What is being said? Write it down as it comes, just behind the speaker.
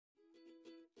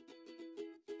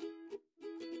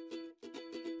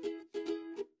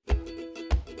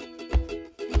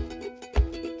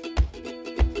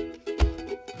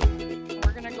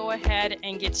go ahead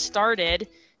and get started.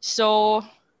 So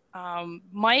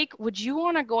Mike, would you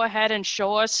want to go ahead and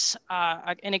show us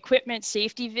an equipment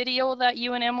safety video that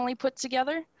you and Emily put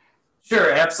together?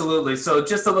 Sure, absolutely. So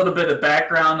just a little bit of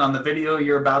background on the video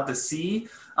you're about to see.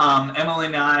 Emily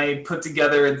and I put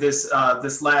together this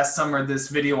last summer, this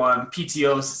video on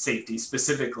PTO safety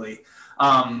specifically.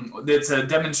 It's a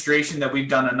demonstration that we've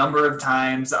done a number of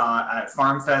times at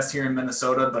Farm Fest here in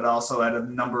Minnesota, but also at a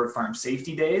number of farm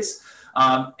safety days.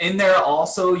 In there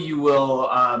also you will,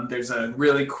 there's a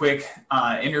really quick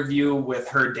interview with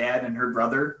her dad and her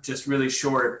brother, just really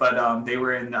short, but they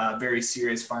were in very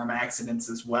serious farm accidents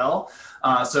as well.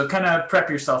 So kind of prep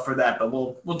yourself for that, but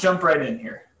we'll jump right in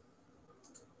here.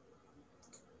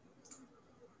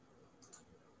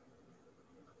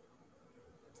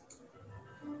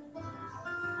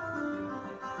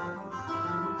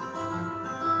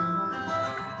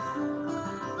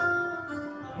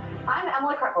 I'm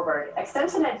Emily Kreckelberg,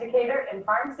 Extension Educator in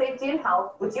Farm Safety and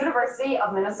Health with University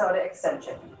of Minnesota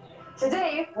Extension.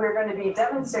 Today, we're going to be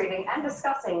demonstrating and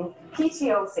discussing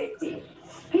PTO safety.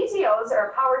 PTOs,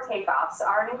 or power takeoffs,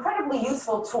 are an incredibly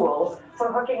useful tool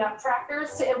for hooking up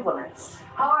tractors to implements.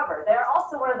 However, they're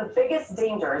also one of the biggest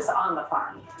dangers on the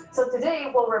farm. So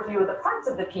today, we'll review the parts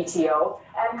of the PTO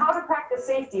and how to practice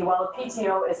safety while a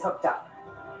PTO is hooked up.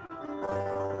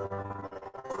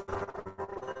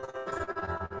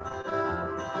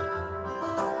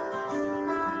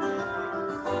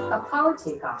 A power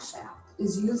takeoff shaft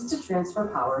is used to transfer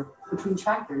power between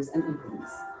tractors and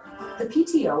implements. The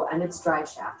PTO and its drive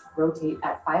shaft rotate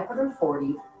at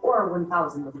 540 or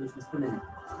 1,000 revolutions per minute.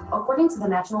 According to the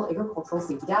National Agricultural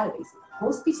Safety Database,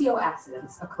 most PTO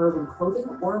accidents occur when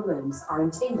clothing or limbs are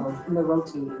entangled in the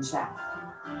rotating shaft.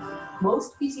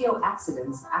 Most PTO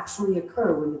accidents actually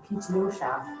occur when the PTO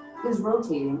shaft is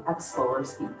rotating at slower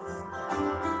speeds.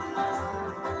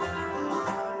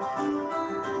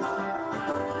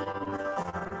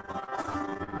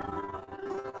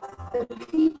 The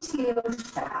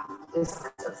PTO shaft is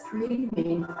of three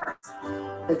main parts: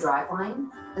 the driveline,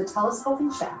 the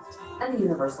telescoping shaft, and the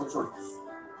universal joints.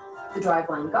 The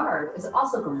driveline guard is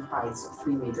also comprised of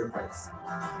three major parts: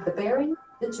 the bearing,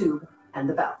 the tube, and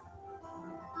the bell.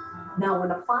 Now,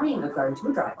 when applying a guard to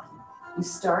a driveline, you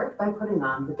start by putting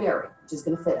on the bearing, which is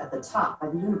going to fit at the top by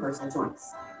the universal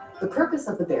joints. The purpose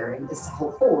of the bearing is to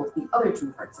help hold the other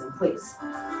two parts in place.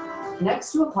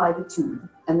 Next, you apply the tube,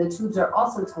 and the tubes are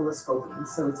also telescoping,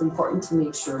 so it's important to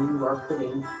make sure you are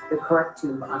putting the correct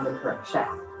tube on the correct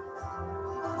shaft.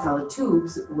 Now, the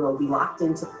tubes will be locked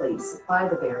into place by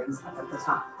the bearings up at the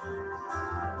top.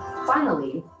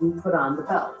 Finally, you put on the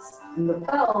bells, and the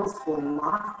bells will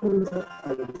lock into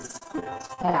place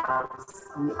with tabs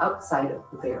on the outside of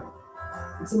the bearing.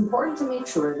 It's important to make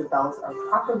sure the bells are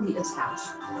properly attached,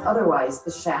 otherwise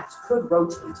the shaft could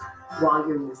rotate while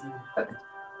you're using the equipment.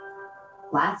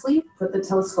 Lastly, put the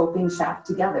telescoping shaft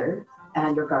together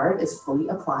and your guard is fully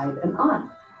applied and on.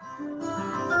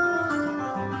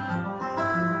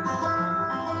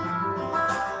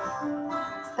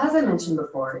 As I mentioned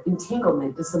before,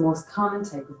 entanglement is the most common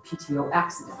type of PTO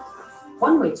accident.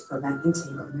 One way to prevent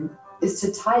entanglement is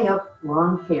to tie up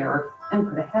long hair and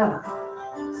put a hat on.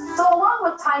 So along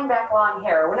with tying back long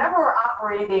hair, whenever we're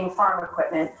operating farm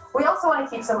equipment, we also want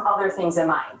to keep some other things in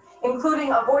mind,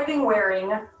 including avoiding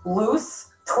wearing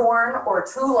loose, torn, or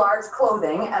too large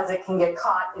clothing, as it can get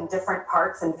caught in different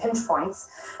parts and pinch points.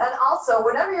 And also,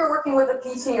 whenever you're working with a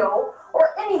PTO or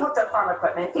any hooked up farm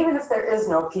equipment, even if there is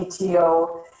no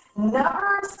PTO,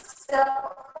 never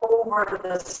step over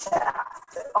the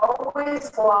shaft. Always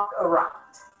walk around.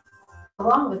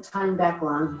 Along with tying back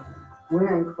long hair,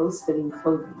 wearing close-fitting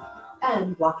clothing,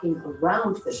 and walking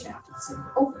around the shaft instead of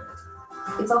over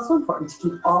it, it's also important to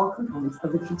keep all components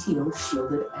of the PTO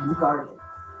shielded and guarded.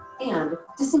 And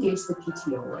disengage the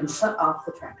PTO and shut off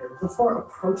the tractor before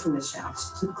approaching the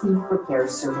shaft to clean, repair,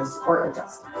 service, or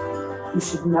adjust it. You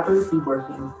should never be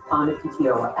working on a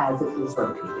PTO as it is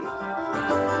rotating.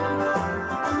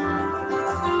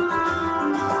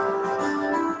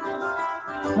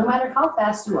 No matter how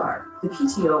fast you are, the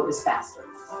PTO is faster.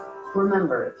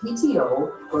 Remember,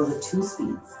 PTO goes at two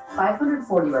speeds: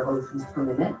 540 revolutions per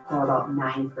minute, or about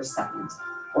 9 per second,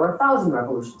 or 1,000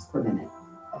 revolutions per minute,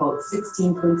 about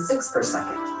 16.6 per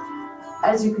second.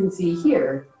 As you can see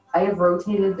here, I have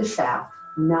rotated the shaft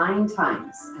 9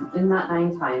 times, and in that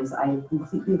 9 times, I have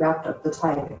completely wrapped up the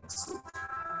tie-back suit.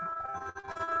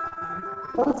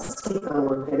 Let's take a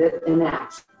look at it in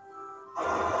action.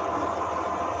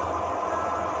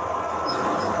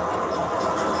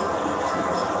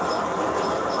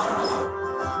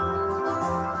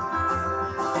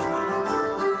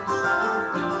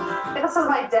 This is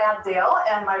my dad dad, Dale,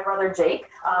 and my brother, Jake.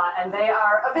 And they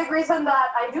are a big reason that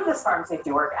I do this farm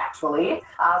safety work, actually.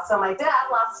 So my dad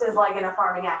lost his leg in a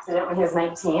farming accident when he was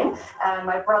 19, and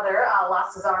my brother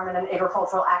lost his arm in an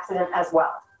agricultural accident as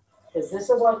well. Because this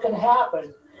is what can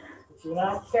happen if you're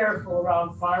not careful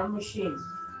around farm machines.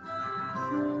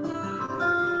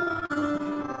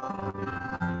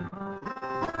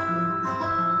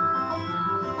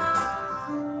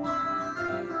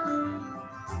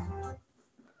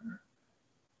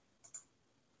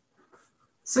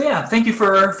 So yeah, thank you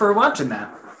for watching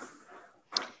that.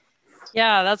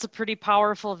 Yeah, that's a pretty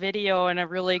powerful video and a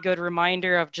really good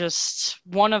reminder of just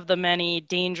one of the many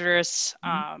dangerous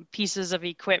pieces of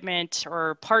equipment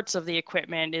or parts of the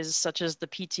equipment is such as the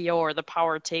PTO or the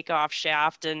power takeoff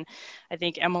shaft. And I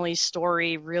think Emily's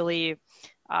story really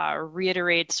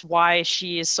reiterates why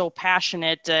she is so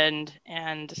passionate, and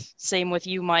same with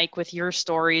you, Mike, with your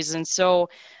stories. And so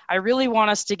I really want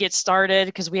us to get started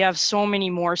because we have so many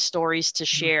more stories to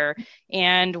share.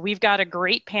 And we've got a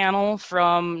great panel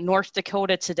from North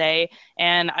Dakota today.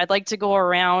 And I'd like to go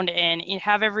around and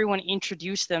have everyone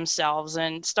introduce themselves,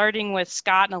 and starting with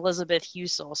Scott and Elizabeth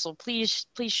Husel. So please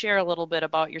share a little bit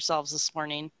about yourselves this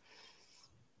morning.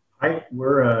 Hi,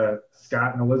 we're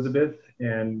Scott and Elizabeth,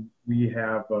 and we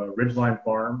have a Ridgeline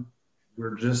Farm.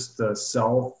 We're just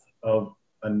south of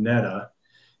Annetta,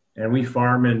 and we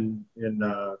farm in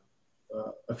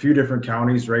a few different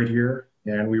counties right here.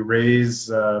 And we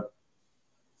raise,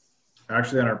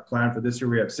 actually on our plan for this year,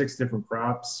 we have 6 different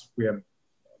crops. We have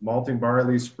malting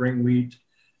barley, spring wheat,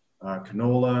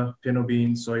 canola, pinto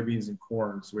beans, soybeans, and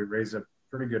corn. So we raise a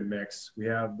pretty good mix. We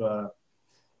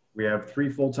have 3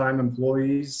 full-time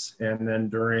employees, and then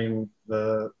during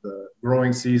the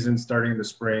growing season, starting the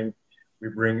spring, we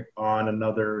bring on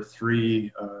another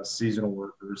 3 seasonal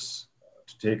workers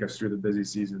to take us through the busy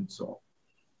season. So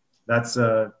that's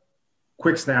a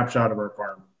quick snapshot of our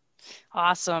farm.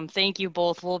 Awesome. Thank you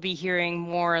both. We'll be hearing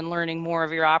more and learning more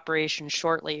of your operation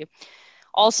shortly.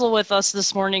 Also with us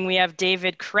this morning, we have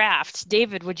David Kraft.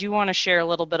 David, would you want to share a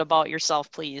little bit about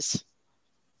yourself, please?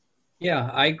 Yeah,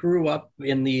 I grew up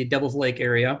in the Devil's Lake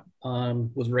area,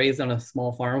 was raised on a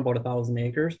small farm, about 1,000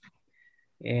 acres.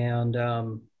 And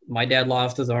my dad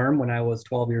lost his arm when I was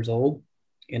 12 years old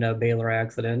in a baler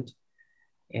accident.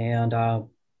 And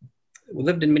we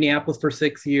lived in Minneapolis for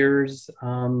 6 years,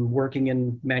 working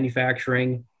in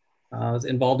manufacturing. I was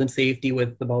involved in safety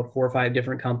with about 4 or 5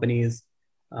 different companies,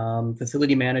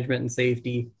 facility management and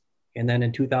safety. And then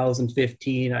in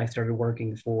 2015, I started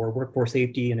working for Workforce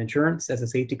Safety and Insurance as a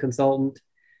safety consultant.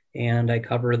 And I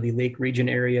cover the Lake Region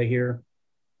area here.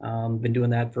 Been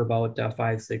doing that for about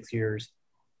 5-6 years.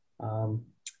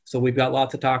 So we've got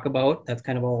lots to talk about. That's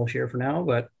kind of all I'll share for now,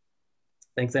 but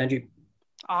thanks, Angie.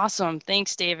 Awesome.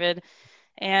 Thanks, David.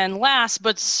 And last,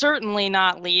 but certainly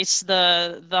not least,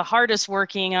 the hardest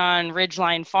working on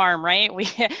Ridgeline Farm, right? We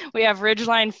have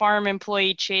Ridgeline Farm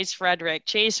employee Chase Frederick.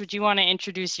 Chase, would you want to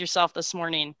introduce yourself this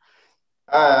morning?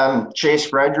 I'm Chase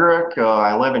Frederick.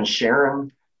 I live in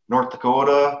Sharon, North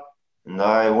Dakota, and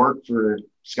I work for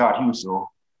Scott Husel.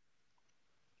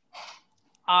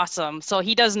 Awesome. So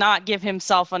he does not give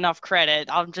himself enough credit.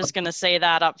 I'm just going to say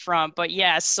that up front. But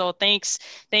yes, so thanks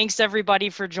everybody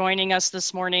for joining us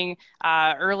this morning.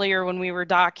 Earlier when we were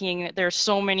talking, there's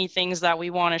so many things that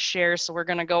we want to share. So we're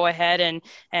going to go ahead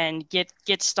and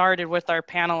get started with our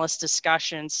panelist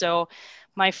discussion. So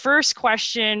my first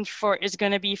question is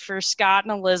going to be for Scott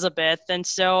and Elizabeth. And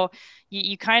so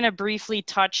you kind of briefly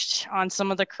touched on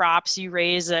some of the crops you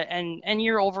raise and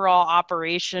your overall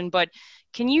operation, but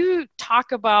can you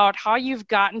talk about how you've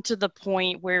gotten to the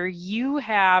point where you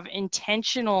have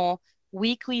intentional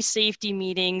weekly safety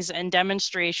meetings and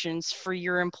demonstrations for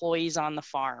your employees on the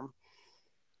farm?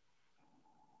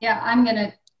 Yeah, I'm going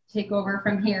to take over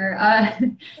from here.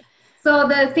 So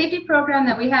the safety program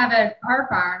that we have at our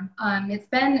farm, it's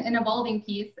been an evolving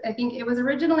piece. I think it was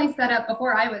originally set up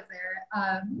before I was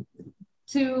there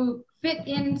to fit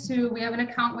into, we have an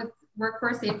account with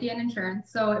Workforce Safety and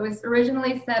Insurance. So it was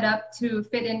originally set up to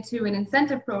fit into an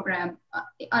incentive program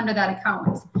under that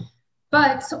account.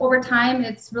 But over time,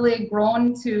 it's really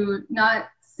grown to not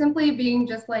simply being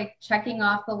just like checking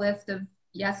off the list of,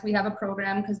 yes, we have a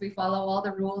program because we follow all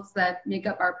the rules that make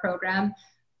up our program.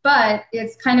 But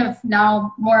it's kind of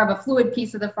now more of a fluid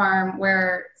piece of the farm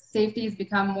where safety has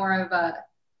become more of a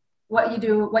what you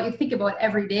do, what you think about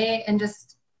every day, and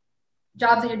just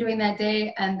jobs that you're doing that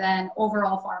day, and then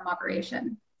overall farm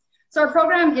operation. So our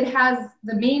program, it has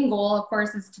the main goal, of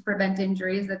course, is to prevent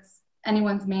injuries. That's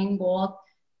anyone's main goal.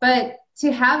 But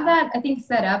to have that, I think,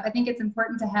 set up, I think it's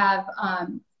important to have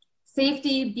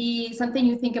safety be something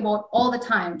you think about all the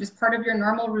time, just part of your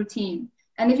normal routine.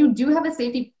 And if you do have a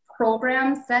safety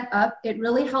program set up, it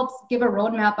really helps give a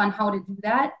roadmap on how to do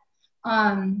that,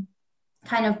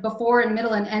 kind of before and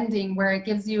middle and ending, where it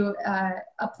gives you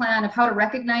a plan of how to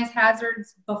recognize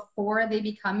hazards before they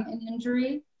become an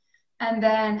injury, and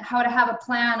then how to have a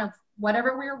plan of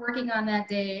whatever we're working on that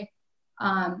day,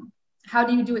 how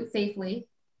do you do it safely?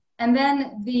 And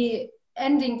then the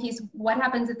ending piece, what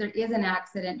happens if there is an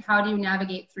accident? How do you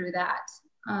navigate through that?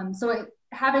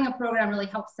 Having a program really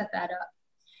helps set that up.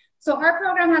 So our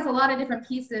program has a lot of different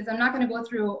pieces. I'm not going to go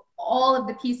through all of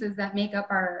the pieces that make up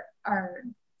our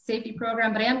safety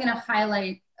program, but I am going to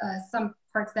highlight some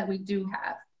parts that we do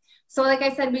have. So like I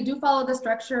said, we do follow the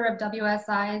structure of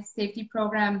WSI's safety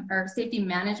program or safety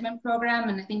management program,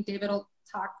 and I think David will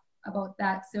talk about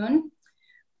that soon.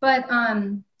 But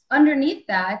underneath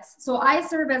that, so I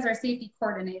serve as our safety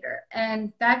coordinator,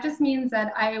 and that just means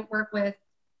that I work with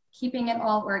keeping it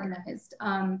all organized.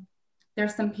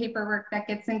 There's some paperwork that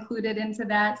gets included into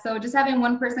that. So just having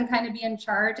one person kind of be in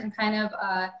charge and kind of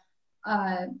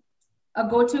a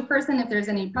go-to person if there's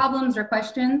any problems or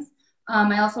questions.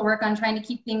 I also work on trying to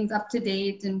keep things up to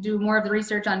date and do more of the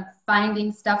research on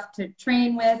finding stuff to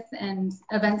train with and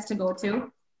events to go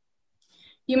to.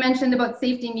 You mentioned about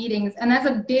safety meetings, and that's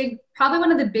probably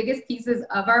one of the biggest pieces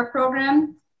of our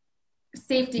program,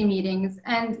 safety meetings.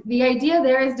 And the idea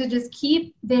there is to just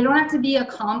they don't have to be a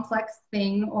complex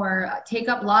thing or take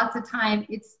up lots of time.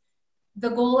 It's the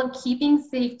goal of keeping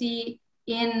safety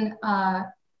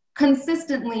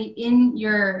consistently in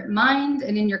your mind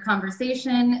and in your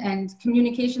conversation and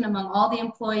communication among all the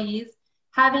employees,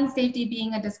 having safety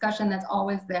being a discussion that's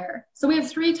always there. So we have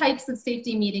 3 types of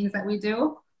safety meetings that we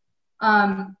do.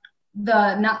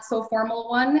 The not so formal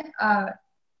one,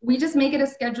 we just make it a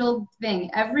scheduled thing.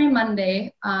 Every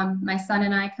Monday, my son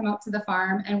and I come out to the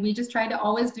farm, and we just try to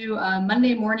always do a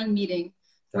Monday morning meeting.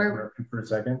 For a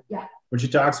second? Yeah. When she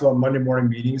talks about Monday morning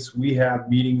meetings, we have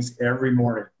meetings every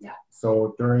morning. Yeah.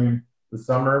 So during the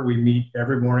summer, we meet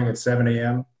every morning at 7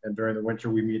 a.m. and during the winter,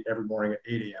 we meet every morning at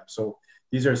 8 a.m. So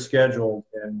these are scheduled,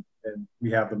 and we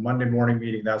have the Monday morning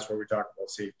meeting. That's where we talk about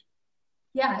safety.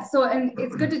 Yeah, and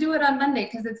it's good to do it on Monday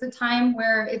because it's a time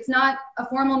where it's not a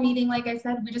formal meeting. Like I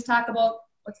said, we just talk about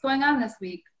what's going on this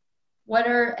week.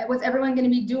 What's everyone going to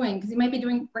be doing? Because you might be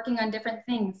working on different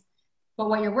things, but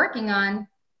what you're working on,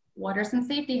 what are some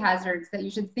safety hazards that you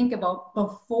should think about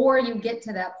before you get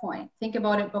to that point? Think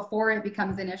about it before it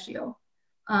becomes an issue.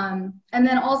 And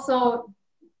then also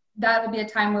that will be a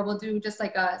time where we'll do just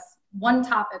like one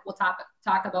topic we'll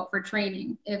talk about for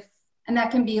training, and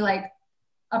that can be like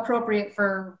appropriate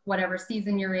for whatever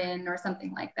season you're in or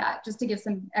something like that, just to give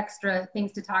some extra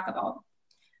things to talk about.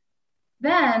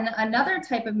 Then another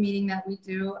type of meeting that we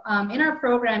do, in our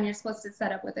program, you're supposed to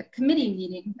set up with a committee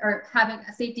meeting or having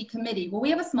a safety committee. Well, we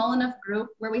have a small enough group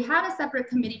where we had a separate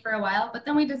committee for a while, but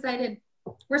then we decided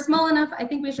we're small enough. I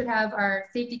think we should have our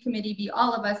safety committee be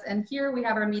all of us. And here we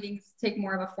have our meetings take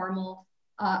more of a formal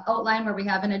outline where we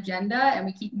have an agenda and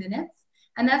we keep minutes.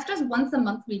 And that's just once a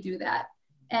month we do that.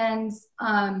 And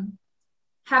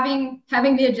having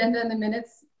the agenda and the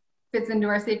minutes fits into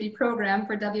our safety program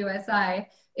for WSI.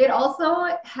 It also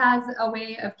has a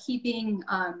way of keeping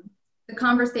the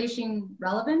conversation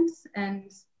relevant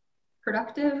and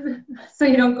productive, so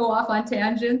you don't go off on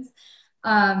tangents.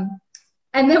 And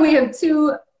then we have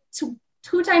two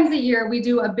times a year, we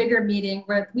do a bigger meeting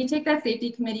where we take that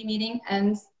safety committee meeting,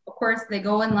 and of course they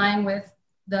go in line with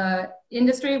the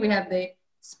industry. We have the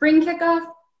spring kickoff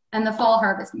and the fall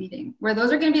harvest meeting, where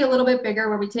those are going to be a little bit bigger,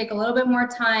 where we take a little bit more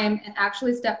time and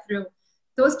actually step through.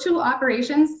 Those 2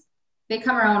 operations, they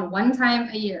come around 1 time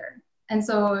a year. And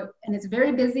it's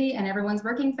very busy and everyone's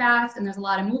working fast and there's a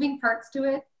lot of moving parts to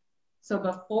it. So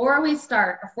before we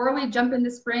jump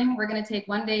into spring, we're going to take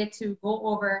 1 day to go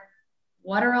over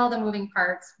what are all the moving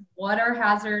parts, what are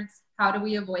hazards, how do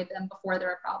we avoid them before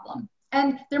they're a problem.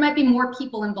 And there might be more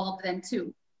people involved then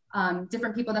too.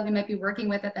 Different people that we might be working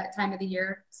with at that time of the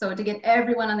year. So to get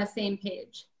everyone on the same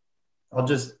page. I'll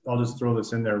just throw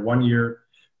this in there. 1 year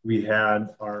we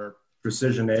had our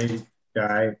Precision Ag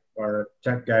guy, our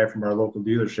tech guy from our local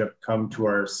dealership, come to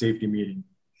our safety meeting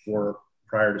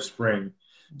prior to spring.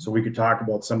 So we could talk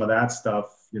about some of that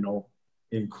stuff,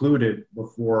 included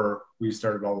before we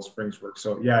started all the springs work.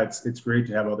 So yeah, it's great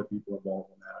to have other people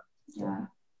involved in that. So, yeah.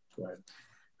 Go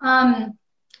ahead.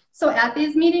 So at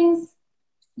these meetings,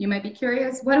 you might be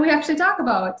curious, what do we actually talk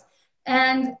about?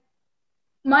 And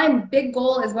my big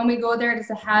goal is when we go there is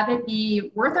to have it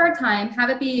be worth our time, have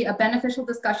it be a beneficial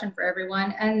discussion for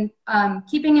everyone, and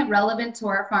keeping it relevant to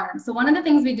our farm. So one of the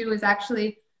things we do is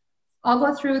actually, I'll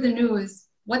go through the news,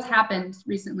 what's happened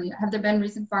recently. Have there been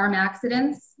recent farm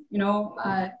accidents?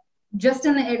 just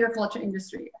in the agriculture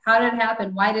industry. How did it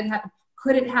happen? Why did it happen?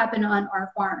 Could it happen on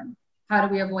our farm? How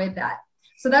do we avoid that?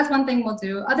 So that's one thing we'll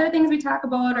do. Other things we talk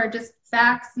about are just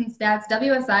facts and stats.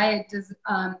 WSI does,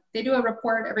 they do a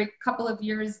report every couple of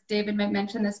years. David might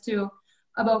mention this too,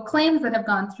 about claims that have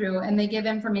gone through, and they give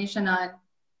information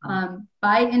on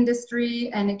by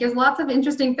industry, and it gives lots of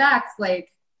interesting facts,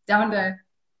 like down to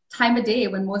time of day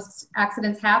when most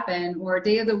accidents happen, or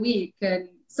day of the week. And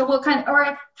so we'll kind of,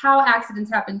 or how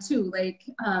accidents happen too, like,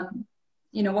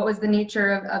 you know, what was the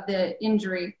nature of the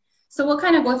injury. So we'll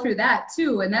kind of go through that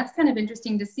too. And that's kind of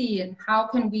interesting to see, and how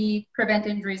can we prevent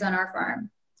injuries on our farm.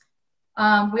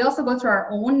 We also go through our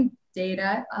own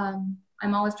data.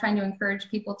 I'm always trying to encourage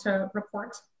people to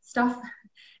report stuff.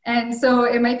 And so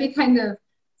it might be kind of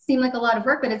seem like a lot of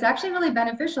work, but it's actually really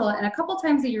beneficial. And a couple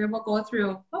times a year, we'll go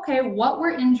through, okay, what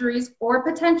were injuries or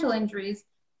potential injuries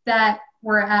that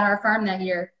were at our farm that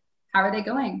year? How are they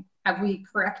going? Have we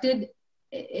corrected?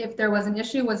 If there was an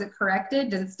issue, was it corrected?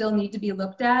 Does it still need to be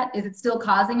looked at? Is it still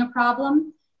causing a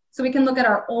problem? So we can look at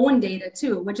our own data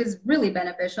too, which is really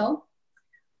beneficial.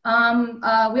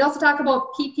 We also talk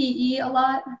about PPE a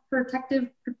lot, personal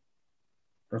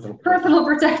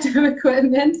protective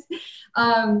equipment.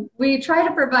 We try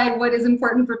to provide what is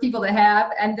important for people to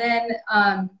have. And then,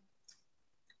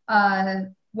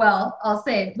 well, I'll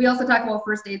say, we also talk about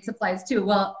first aid supplies too.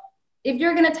 Well, if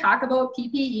you're gonna talk about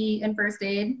PPE and first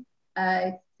aid,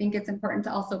 I think it's important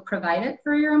to also provide it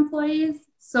for your employees.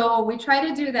 So we try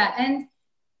to do that. And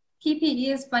PPE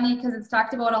is funny because it's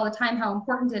talked about all the time how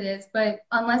important it is, but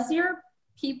unless your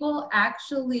people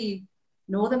actually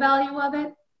know the value of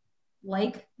it,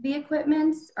 like the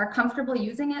equipment, are comfortable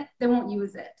using it, they won't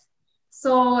use it.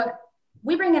 So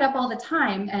we bring it up all the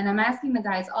time, and I'm asking the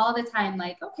guys all the time,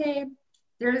 like, okay,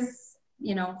 there's,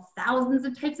 you know, thousands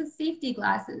of types of safety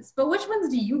glasses, but which ones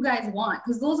do you guys want?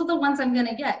 Because those are the ones I'm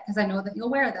gonna get, because I know that you'll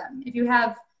wear them. If you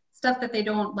have stuff that they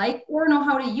don't like or know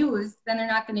how to use, then they're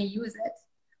not gonna use it.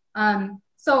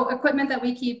 So equipment that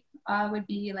we keep would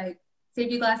be like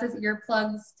safety glasses,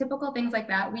 earplugs, typical things like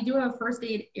that. We do have a first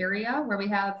aid area where we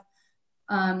have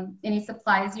any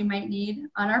supplies you might need.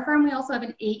 On our farm, we also have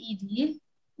an AED,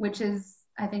 which is,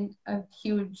 I think, a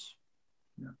huge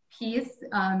piece,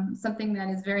 something that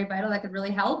is very vital that could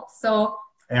really help. So,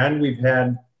 and we've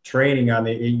had training on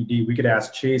the AED. We could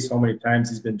ask Chase how many times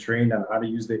he's been trained on how to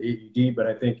use the AED, but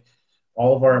I think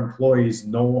all of our employees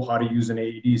know how to use an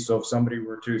AED. So if somebody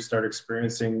were to start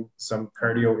experiencing some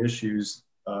cardio issues,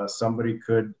 somebody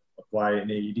could apply an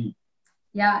AED.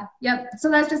 Yeah, yep. So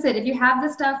that's just it. If you have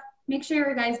the stuff, make sure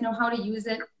you guys know how to use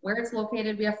it, where it's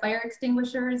located. We have fire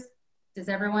extinguishers. Does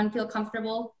everyone feel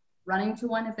comfortable running to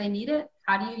one if they need it?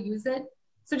 How do you use it?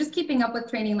 So just keeping up with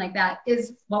training like that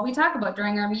is what we talk about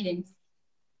during our meetings.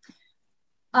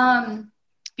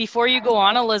 Before you go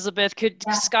on, Elizabeth,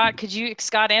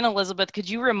 Scott and Elizabeth, could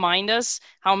you remind us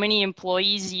how many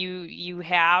employees you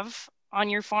have on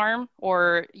your farm,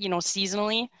 or, you know,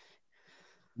 seasonally?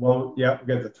 Well, yeah,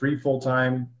 we got the 3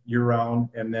 full-time year-round,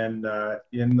 and then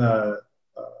in the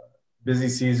busy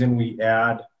season we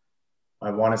add,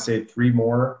 I want to say 3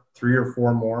 or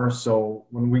 4 more. So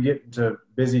when we get to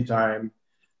busy time,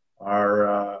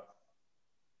 our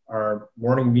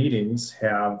morning meetings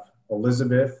have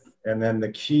Elizabeth, and then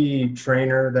the key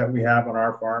trainer that we have on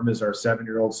our farm is our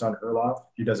 7-year-old son, Herloff.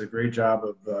 He does a great job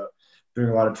of doing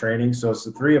a lot of training. So it's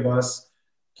the 3 of us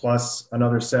plus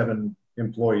another 7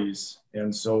 employees.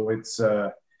 And so it's,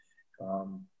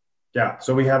 yeah,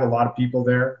 so we have a lot of people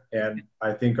there, and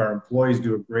I think our employees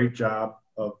do a great job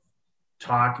of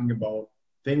talking about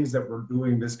things that we're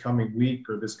doing this coming week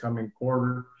or this coming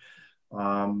quarter,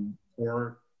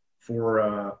 or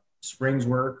for springs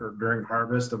work or during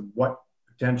harvest, of what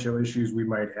potential issues we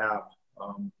might have.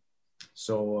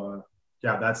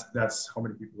 Yeah, that's how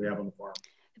many people we have on the farm.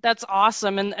 That's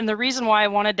awesome. And the reason why I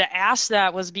wanted to ask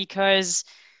that was because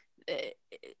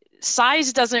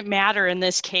size doesn't matter in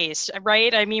this case,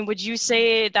 right? I mean, would you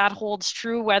say that holds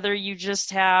true whether you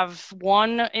just have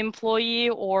 1 employee,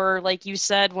 or like you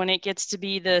said, when it gets to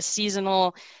be the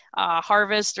seasonal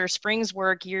harvest or springs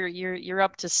work, you're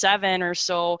up to 7 or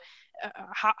so?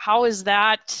 How is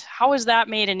that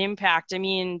made an impact? I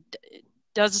mean,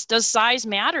 does size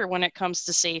matter when it comes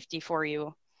to safety for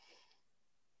you?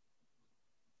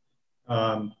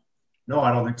 No,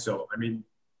 I don't think so. I mean,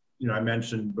 you know, I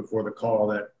mentioned before the call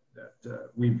that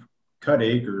we've cut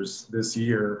acres this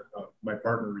year. My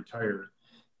partner retired,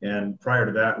 and prior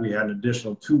to that, we had an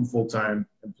additional 2 full-time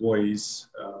employees,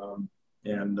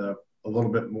 and a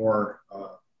little bit more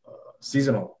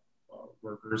seasonal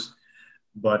workers.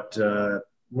 But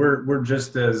we're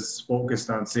just as focused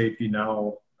on safety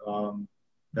now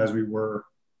as we were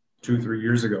 2-3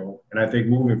 years ago. And I think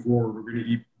moving forward, we're going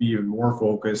to be even more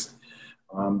focused,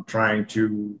 trying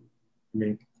to, I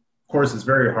mean, of course, it's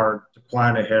very hard to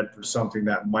plan ahead for something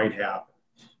that might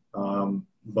happen.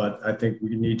 But I think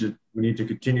we need to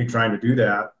continue trying to do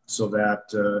that so that,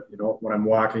 you know, when I'm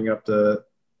walking up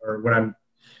or when I'm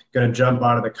going to jump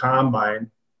out of the combine,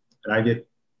 and I get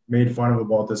made fun of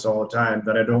about this all the time,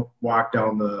 that I don't walk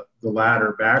down the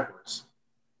ladder backwards.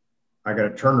 I got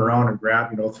to turn around and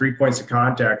grab, you know, 3 points of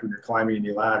contact when you're climbing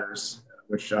any ladders,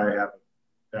 which I have a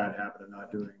bad habit of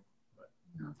not doing.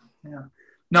 But. Yeah.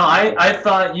 No, I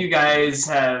thought you guys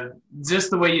have,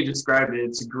 just the way you described it,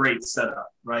 it's a great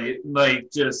setup, right? Like,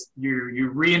 just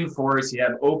you reinforce, you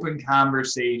have open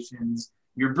conversations,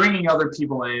 you're bringing other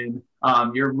people in,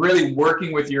 you're really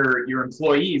working with your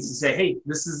employees to say, hey,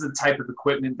 this is the type of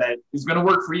equipment that is going to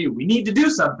work for you. We need to do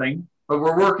something, but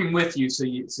we're working with you, so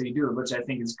you do it, which I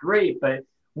think is great. But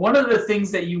one of the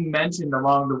things that you mentioned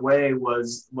along the way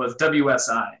was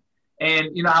WSI.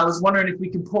 And, you know, I was wondering if we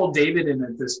could pull David in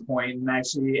at this point and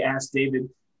actually ask David,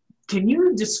 can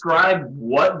you describe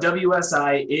what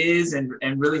WSI is and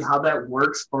really how that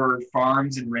works for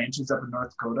farms and ranches up in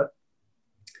North Dakota?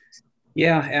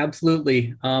 Yeah,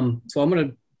 absolutely. So I'm going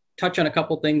to touch on a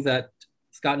couple things that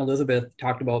Scott and Elizabeth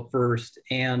talked about first.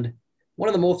 And one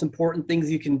of the most important things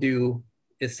you can do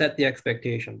is set the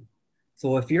expectation.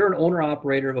 So if you're an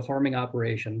owner-operator of a farming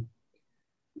operation,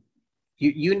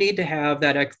 you need to have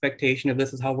that expectation of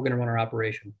this is how we're going to run our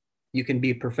operation. You can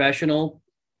be professional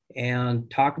and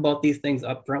talk about these things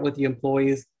up front with the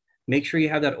employees. Make sure you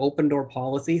have that open door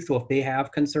policy. So if they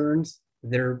have concerns,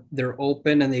 they're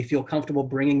open and they feel comfortable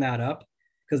bringing that up,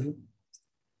 because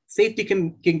safety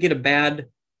can get a bad,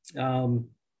 you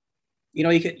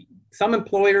know, some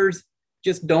employers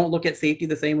just don't look at safety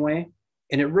the same way,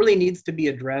 and it really needs to be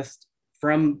addressed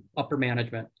from upper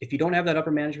management. If you don't have that upper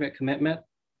management commitment,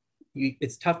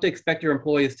 it's tough to expect your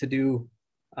employees to do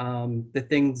the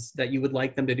things that you would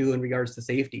like them to do in regards to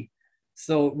safety.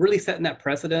 So really setting that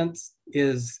precedence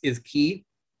is key.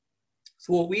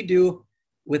 So what we do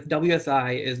with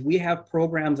WSI is we have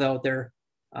programs out there.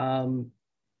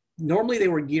 Normally they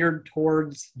were geared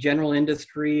towards general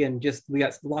industry, and just we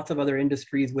got lots of other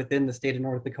industries within the state of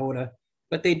North Dakota,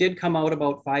 but they did come out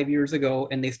about 5 years ago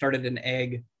and they started an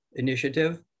ag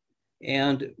initiative.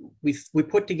 And we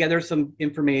put together some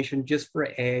information just for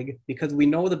ag, because we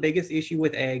know the biggest issue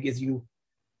with ag is you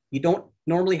don't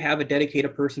normally have a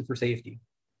dedicated person for safety.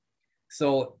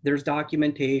 So there's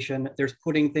documentation, there's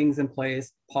putting things in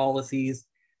place, policies,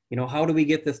 you know, how do we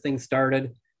get this thing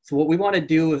started? So what we want to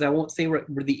do is, I won't say we're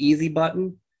the easy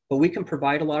button, but we can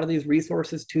provide a lot of these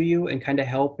resources to you and kind of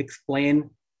help explain,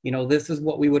 you know, this is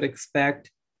what we would expect.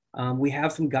 We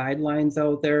have some guidelines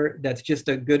out there that's just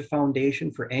a good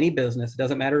foundation for any business. It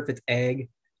doesn't matter if it's ag,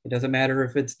 it doesn't matter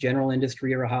if it's general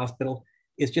industry or a hospital.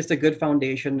 It's just a good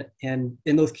foundation. And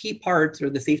in those key parts are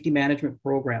the safety management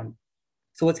program.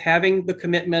 So it's having the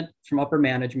commitment from upper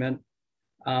management.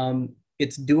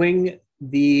 It's doing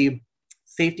the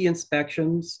safety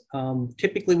inspections.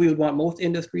 Typically, we would want most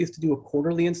industries to do a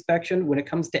quarterly inspection. When it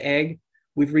comes to ag,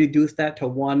 we've reduced that to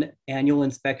one annual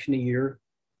inspection a year.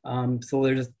 So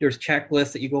there's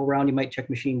checklists that you go around. You might check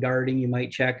machine guarding. You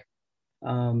might check.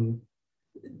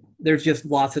 There's just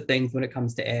lots of things when it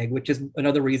comes to ag, which is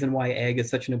another reason why ag is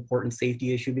such an important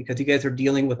safety issue, because you guys are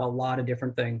dealing with a lot of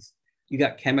different things. You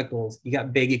got chemicals, you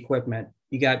got big equipment,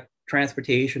 you got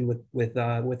transportation with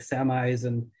semis,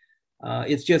 and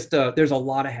it's just there's a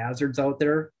lot of hazards out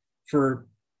there. For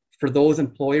those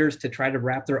employers to try to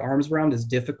wrap their arms around is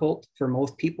difficult for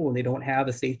most people when they don't have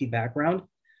a safety background.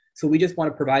 So we just want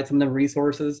to provide some of the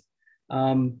resources.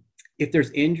 If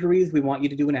there's injuries, we want you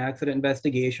to do an accident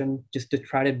investigation just to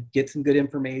try to get some good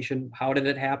information. How did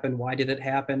it happen? Why did it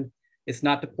happen? It's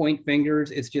not to point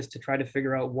fingers. It's just to try to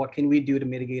figure out what can we do to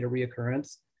mitigate a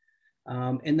reoccurrence.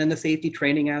 And then the safety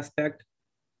training aspect.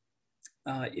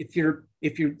 If you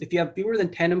have fewer than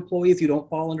 10 employees, you don't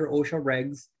fall under OSHA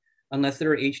regs unless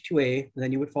they're H2A.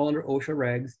 Then you would fall under OSHA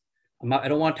regs. I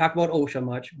don't want to talk about OSHA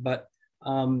much, but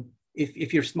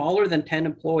if you're smaller than 10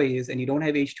 employees and you don't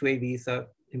have H2A visa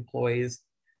employees,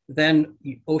 then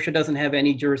OSHA doesn't have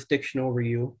any jurisdiction over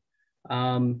you.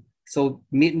 So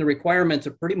meeting the requirements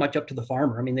are pretty much up to the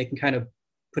farmer. I mean, they can kind of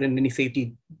put in any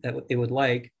safety that they would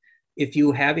like. If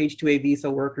you have H2A visa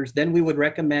workers, then we would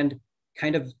recommend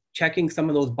kind of checking some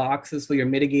of those boxes so you're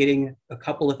mitigating a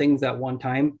couple of things at one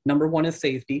time. Number one is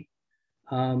safety.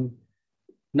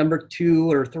 Number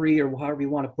two or three, or however you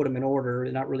want to put them in order,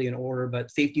 not really in order, but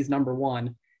safety is number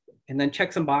one. And then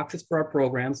check some boxes for our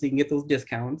program so you can get those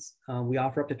discounts. We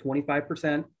offer up to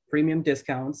 25% premium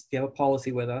discounts if you have a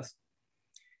policy with us.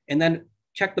 And then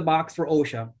check the box for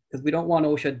OSHA, because we don't want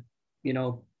OSHA, you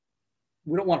know,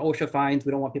 we don't want OSHA fines.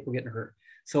 We don't want people getting hurt.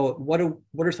 So what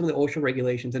are some of the OSHA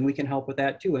regulations? And we can help with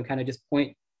that too, and kind of just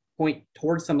point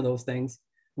towards some of those things.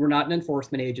 We're not an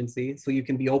enforcement agency, so you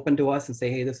can be open to us and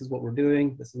say, hey, this is what we're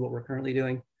doing. This is what we're currently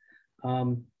doing.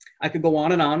 I could go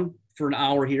on and on for an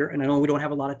hour here, and I know we don't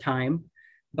have a lot of time,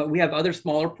 but we have other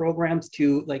smaller programs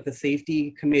too, like the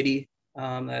safety committee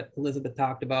that Elizabeth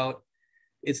talked about.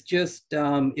 It's just,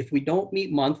 if we don't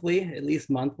meet monthly, at least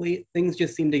monthly, things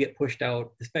just seem to get pushed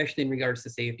out, especially in regards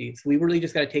to safety. So we really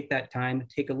just got to take that time,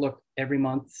 take a look every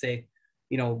month, say,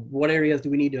 you know, what areas do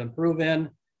we need to improve in?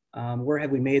 Where have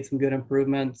we made some good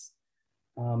improvements?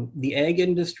 The ag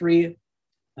industry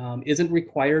isn't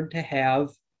required to have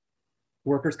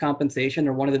workers' compensation.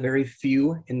 They're one of the very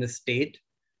few in the state.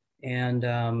 And,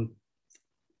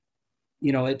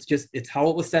 you know, it's how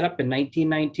it was set up in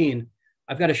 1919.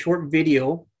 I've got a short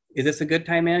video. Is this a good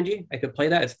time, Angie? I could play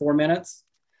that. It's 4 minutes.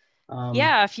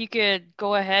 Yeah, if you could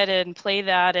go ahead and play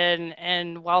that.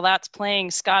 And while that's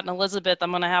playing, Scott and Elizabeth,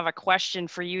 I'm going to have a question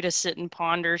for you to sit and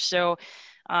ponder. So,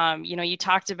 you know, you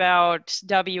talked about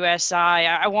WSI.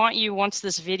 I want you, once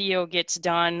this video gets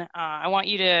done, I want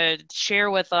you to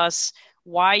share with us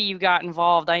why you got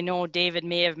involved. I know David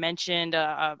may have mentioned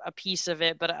a piece of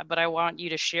it, but I want you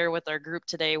to share with our group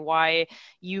today why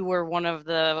you were one of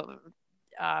the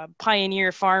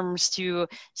pioneer farms to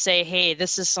say, hey,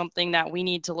 this is something that we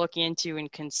need to look into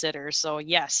and consider. So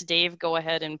yes, Dave, go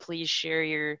ahead and please share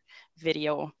your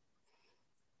video.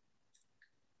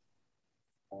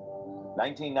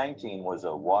 1919 was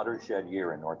a watershed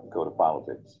year in North Dakota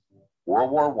politics. World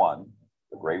War I,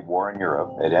 the Great War in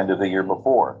Europe, had ended the year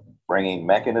before, bringing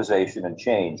mechanization and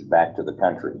change back to the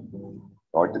country.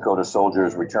 North Dakota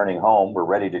soldiers returning home were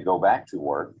ready to go back to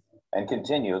work and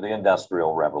continue the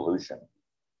Industrial Revolution.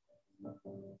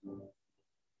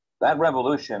 That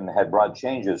revolution had brought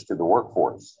changes to the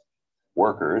workforce.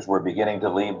 Workers were beginning to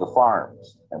leave the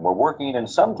farms and were working in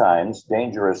sometimes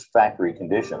dangerous factory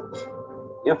conditions.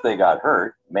 If they got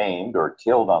hurt, maimed, or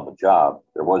killed on the job,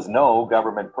 there was no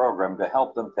government program to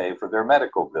help them pay for their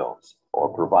medical bills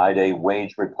or provide a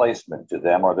wage replacement to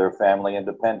them or their family and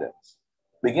dependents.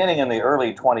 Beginning in the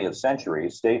early 20th century,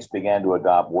 states began to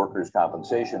adopt workers'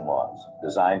 compensation laws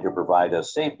designed to provide a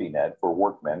safety net for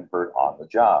workmen hurt on the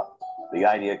job. The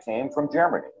idea came from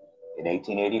Germany. In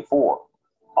 1884,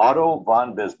 Otto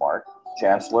von Bismarck,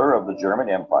 Chancellor of the German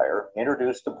Empire,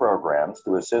 introduced the programs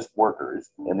to assist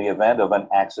workers in the event of an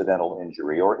accidental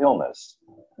injury or illness.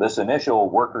 This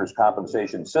initial workers'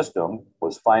 compensation system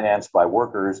was financed by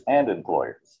workers and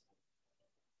employers.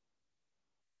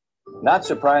 Not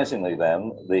surprisingly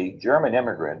then, the German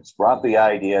immigrants brought the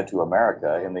idea to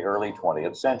America in the early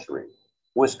 20th century.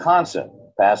 Wisconsin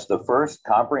passed the first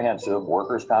comprehensive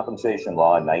workers' compensation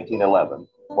law in 1911,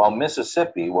 while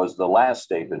Mississippi was the last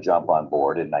state to jump on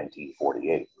board in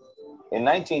 1948. In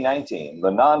 1919,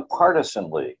 the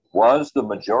Nonpartisan League was the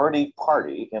majority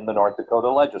party in the North Dakota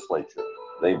legislature.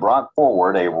 They brought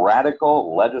forward a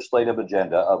radical legislative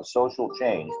agenda of social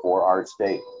change for our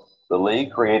state. The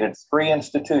League created 3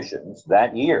 institutions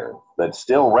that year that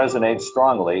still resonate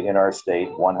strongly in our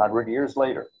state 100 years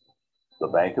later: the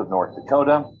Bank of North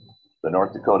Dakota, the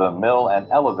North Dakota Mill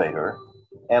and Elevator,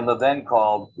 and the then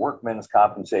called Workmen's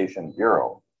Compensation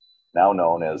Bureau, now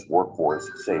known as Workforce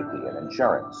Safety and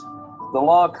Insurance. The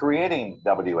law creating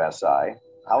WSI,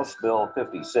 House Bill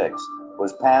 56,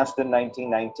 was passed in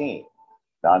 1919.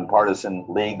 Nonpartisan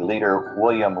League leader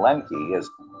William Lemke is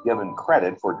given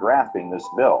credit for drafting this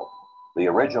bill. The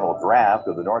original draft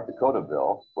of the North Dakota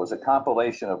bill was a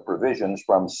compilation of provisions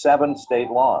from 7 state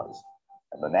laws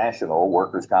and the national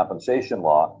workers' compensation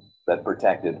law that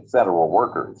protected federal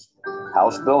workers.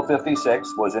 House Bill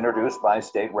 56 was introduced by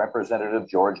State Representative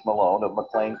George Malone of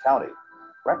McLean County.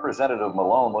 Representative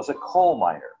Malone was a coal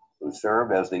miner who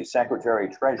served as the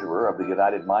Secretary-Treasurer of the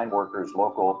United Mine Workers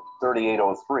Local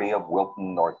 3803 of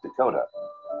Wilton, North Dakota.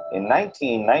 In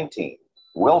 1919,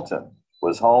 Wilton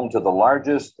was home to the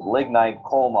largest lignite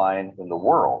coal mine in the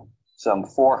world. Some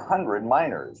 400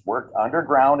 miners worked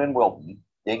underground in Wilton,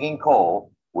 digging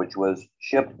coal, which was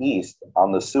shipped east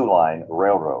on the Soo Line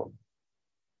Railroad.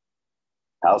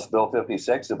 House Bill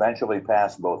 56 eventually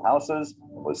passed both houses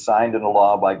and was signed into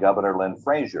law by Governor Lynn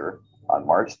Frazier on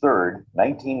March 3rd,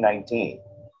 1919.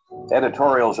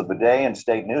 Editorials of the day in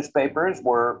state newspapers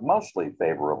were mostly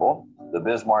favorable. The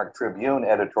Bismarck Tribune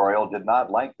editorial did not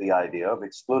like the idea of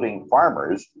excluding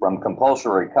farmers from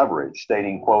compulsory coverage,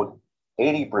 stating, quote,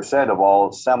 80% of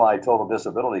all semi-total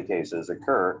disability cases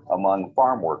occur among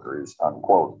farm workers,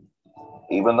 unquote.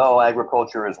 Even though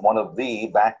agriculture is one of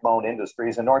the backbone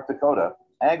industries in North Dakota,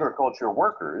 agriculture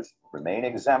workers remain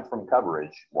exempt from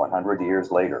coverage 100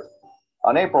 years later.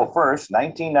 On April 1st,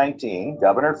 1919,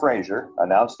 Governor Fraser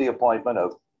announced the appointment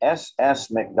of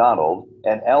S.S. McDonald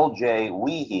and L.J.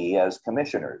 Weehee as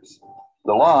commissioners.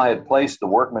 The law had placed the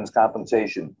Workmen's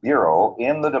Compensation Bureau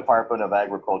in the Department of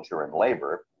Agriculture and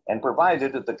Labor and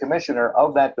provided that the commissioner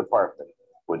of that department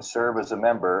would serve as a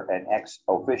member and ex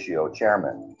officio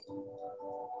chairman.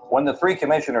 When the three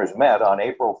commissioners met on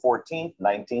April 14,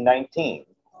 1919,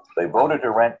 they voted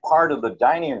to rent part of the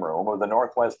dining room of the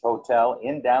Northwest Hotel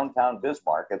in downtown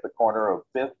Bismarck at the corner of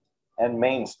 5th and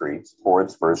Main Streets for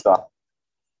its first office.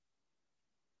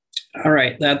 All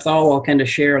right, that's all I'll kind of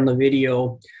share on the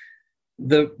video.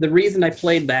 The reason I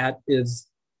played that is,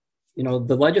 you know,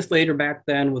 the legislature back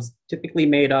then was typically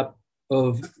made up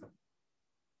of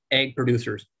ag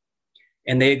producers,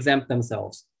 and they exempt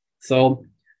themselves. So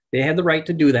they had the right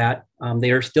to do that.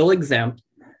 They are still exempt,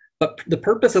 but the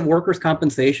purpose of workers'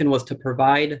 compensation was to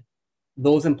provide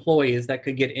those employees that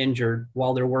could get injured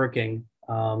while they're working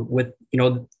with, you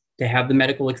know, to have the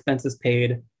medical expenses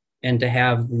paid and to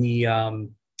have the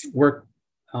work,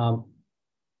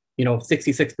 you know,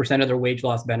 66% of their wage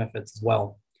loss benefits as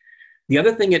well. The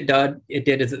other thing it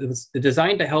did is it was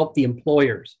designed to help the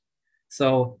employers.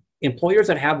 So employers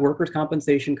that have workers'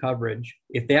 compensation coverage,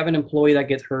 if they have an employee that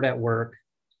gets hurt at work,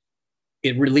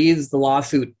 it relieves the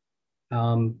lawsuit.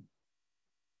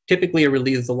 Typically, it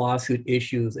relieves the lawsuit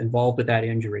issues involved with that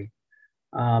injury.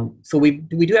 So we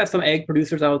do have some ag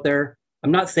producers out there.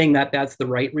 I'm not saying that that's the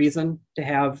right reason to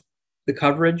have the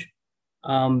coverage,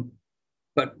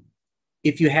 but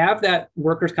if you have that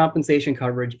workers' compensation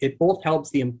coverage, it both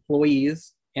helps the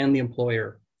employees and the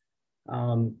employer.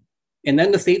 And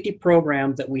then the safety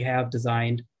programs that we have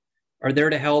designed are there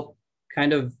to help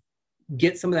kind of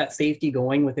get some of that safety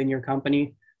going within your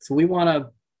company. So we want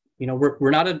to, you know, we're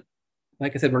not a,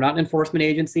 like I said, we're not an enforcement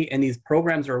agency, and these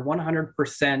programs are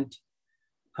 100%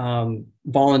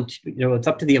 volunteer. You know, it's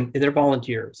up to they're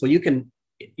volunteer. So you can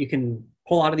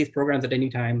pull out of these programs at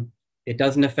any time. It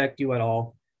doesn't affect you at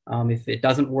all. If it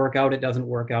doesn't work out, it doesn't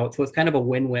work out. So it's kind of a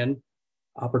win-win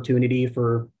opportunity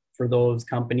for those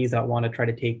companies that want to try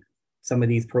to take some of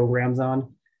these programs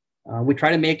on. We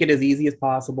try to make it as easy as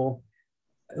possible.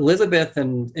 Elizabeth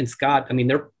and Scott, I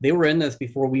mean, they were in this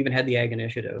before we even had the Ag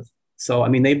Initiative. So, I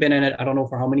mean, they've been in it, I don't know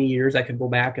for how many years. I could go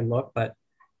back and look, but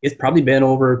it's probably been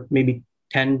over maybe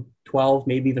 10, 12,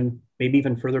 maybe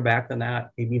even further back than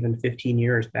that, maybe even 15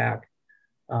 years back.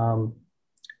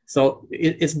 So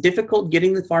it's difficult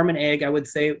getting the farm and ag, I would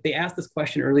say. They asked this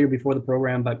question earlier before the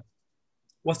program, but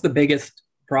what's the biggest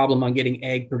problem on getting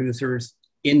ag producers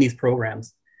in these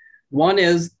programs? One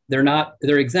is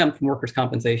they're exempt from workers'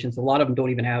 compensation. So a lot of them don't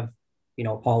even have, you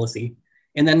know, policy.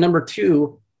 And then number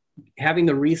two, having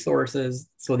the resources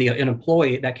so an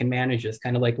employee that can manage this,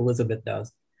 kind of like Elizabeth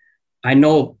does. I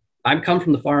know I've come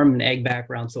from the farm and ag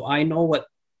background, so I know what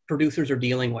producers are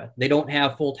dealing with. They don't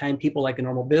have full-time people like a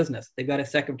normal business. They've got a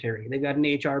secretary, they've got an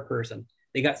HR person,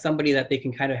 they got somebody that they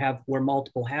can kind of wear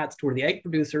multiple hats to, where the ag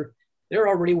producer, they're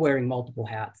already wearing multiple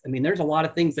hats. I mean, there's a lot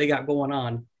of things they got going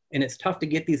on, and it's tough to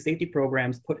get these safety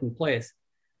programs put in place.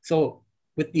 So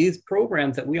with these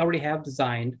programs that we already have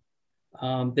designed,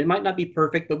 they might not be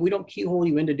perfect, but we don't keyhole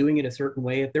you into doing it a certain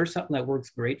way. If there's something that works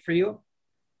great for you,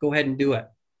 go ahead and do it.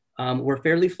 We're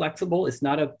fairly flexible. It's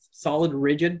not a solid,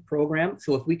 rigid program.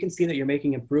 So if we can see that you're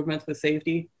making improvements with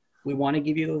safety, we want to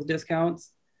give you those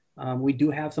discounts. We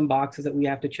do have some boxes that we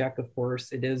have to check, of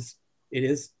course. It is,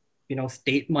 you know,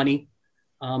 state money.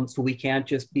 So we can't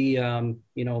just be,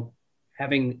 you know,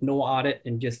 having no audit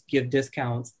and just give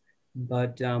discounts.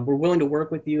 But we're willing to work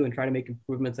with you and try to make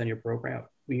improvements on your program,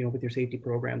 you know, with your safety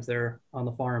programs there on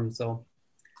the farm. So.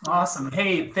 Awesome.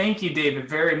 Hey, thank you, David,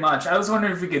 very much. I was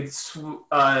wondering if we could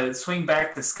swing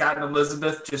back to Scott and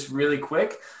Elizabeth just really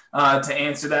quick to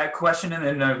answer that question. And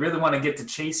then I really want to get to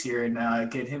Chase here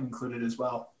and get him included as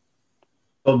well.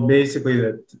 Well, basically,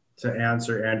 to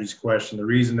answer Angie's question, the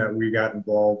reason that we got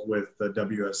involved with the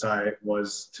WSI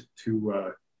was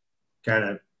to kind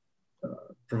of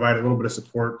provide a little bit of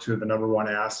support to the number one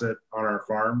asset on our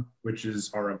farm, which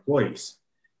is our employees.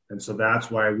 And so that's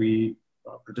why we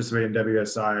participate in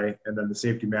WSI, and then the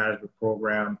safety management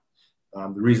program. The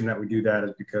reason that we do that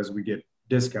is because we get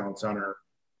discounts on our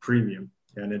premium,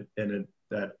 and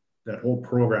that whole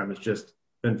program has just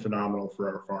been phenomenal for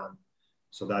our farm.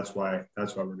 So that's why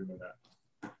we're doing that.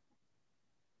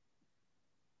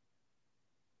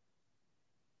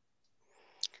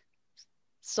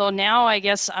 So now I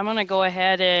guess I'm going to go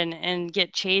ahead and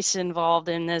get Chase involved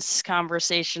in this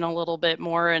conversation a little bit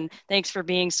more. And thanks for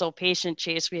being so patient,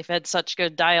 Chase. We've had such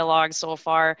good dialogue so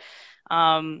far.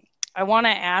 I want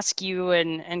to ask you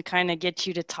and kind of get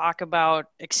you to talk about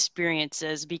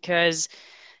experiences, because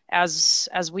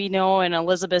as we know, and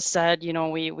Elizabeth said, you know,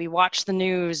 we watch the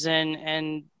news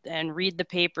and read the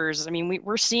papers. I mean,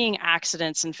 we're seeing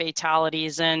accidents and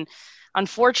fatalities, and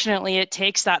unfortunately it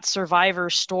takes that survivor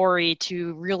story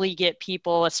to really get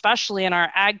people, especially in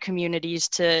our ag communities,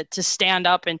 to stand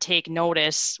up and take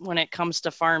notice when it comes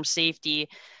to farm safety.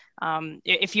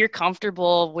 If you're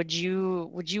comfortable, would you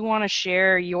want to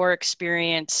share your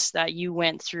experience that you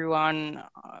went through on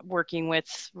working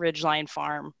with Ridgeline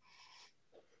Farm?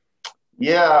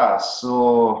 Yeah,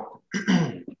 so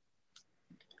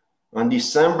on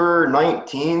December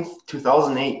 19th,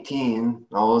 2018,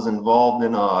 I was involved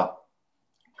in a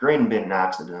grain bin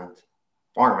accident,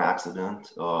 farm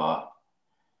accident.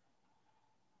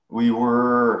 We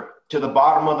were to the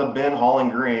bottom of the bin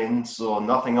hauling grain, so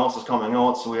nothing else was coming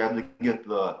out, so we had to get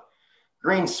the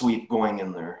grain sweep going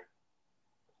in there.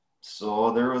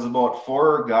 So there was about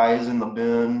 4 guys in the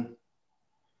bin.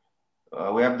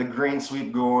 We have the grain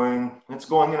sweep going. It's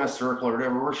going in a circle or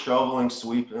whatever. We're shoveling,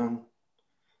 sweeping.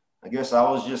 I guess I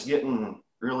was just getting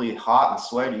really hot and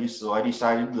sweaty, so I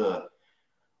decided to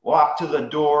walk to the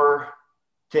door,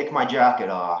 take my jacket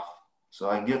off. So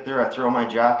I get there, I throw my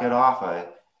jacket off, I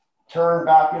turn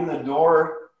back in the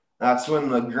door. That's when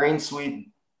the grain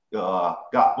sweep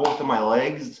got both of my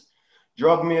legs,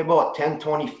 drug me about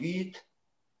 10-20 feet.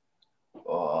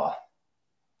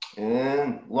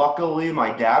 And luckily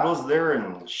my dad was there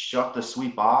and shut the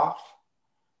sweep off,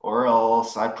 or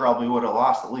else I probably would have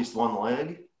lost at least one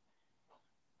leg.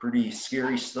 Pretty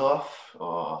scary stuff.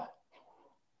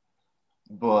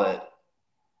 But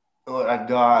I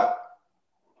got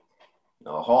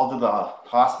hauled to the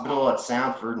hospital at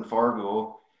Sanford in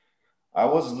Fargo. I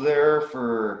was there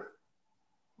for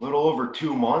a little over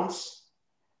 2 months,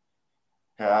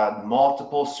 had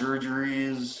multiple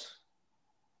surgeries.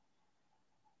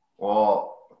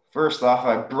 Well, first off,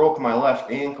 I broke my left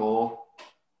ankle.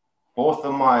 Both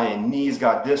of my knees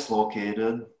got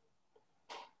dislocated.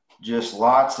 Just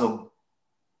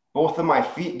both of my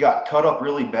feet got cut up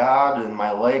really bad, and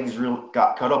my legs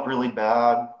got cut up really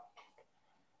bad.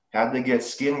 Had to get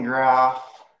skin graft.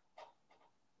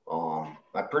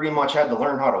 I pretty much had to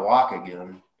learn how to walk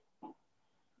again.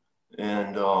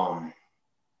 And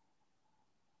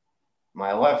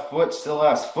my left foot still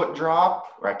has foot drop,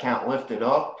 or I can't lift it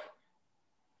up.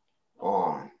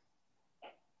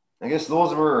 I guess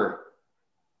those were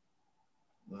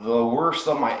the worst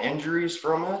of my injuries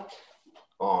from it.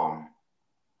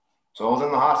 So I was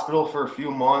in the hospital for a few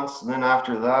months, and then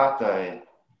after that, I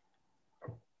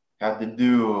had to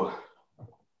do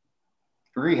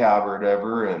rehab or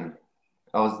whatever, and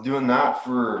I was doing that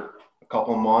for a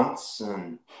couple months,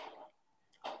 and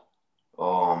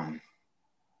I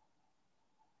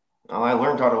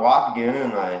learned how to walk again,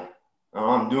 and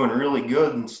I'm doing really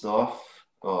good and stuff.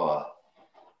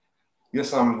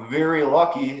 Guess I'm very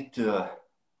lucky to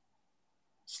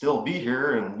still be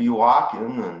here and be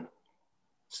walking and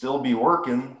still be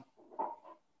working.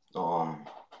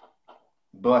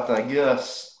 But I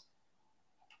guess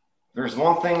there's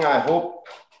one thing I hope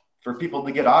for people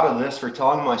to get out of this for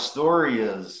telling my story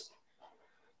is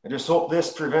I just hope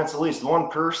this prevents at least one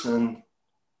person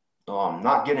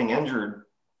not getting injured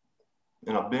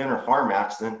in a bin or farm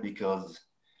accident, because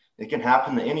it can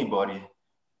happen to anybody.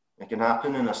 It can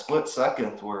happen in a split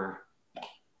second where,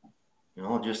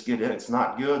 just get it. It's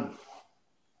not good.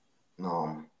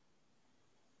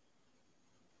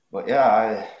 But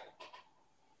yeah,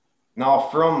 now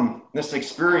from this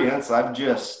experience,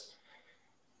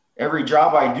 every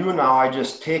job I do now, I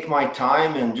just take my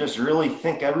time and just really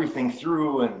think everything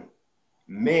through and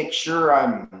make sure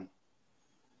I'm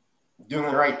doing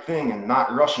the right thing and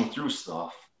not rushing through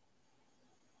stuff.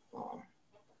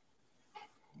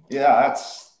 Yeah,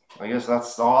 I guess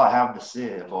that's all I have to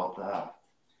say about that.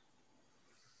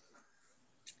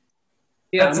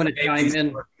 Yeah, I'm going to chime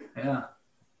in. Yeah.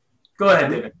 Go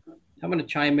ahead, David. I'm going to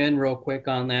chime in real quick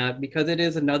on that, because it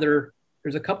is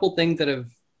there's a couple things that have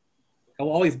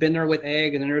always been there with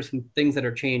ag, and then there's some things that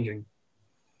are changing.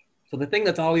 So the thing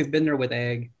that's always been there with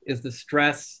ag is the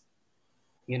stress,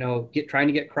 trying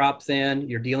to get crops in,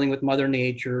 you're dealing with Mother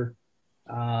Nature.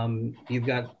 You've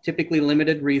got typically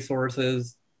limited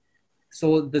resources.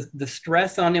 So the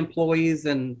stress on employees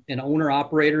and owner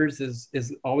operators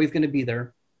is always going to be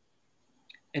there.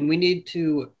 And we need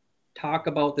to talk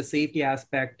about the safety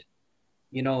aspect,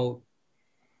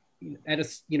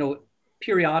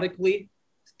 periodically.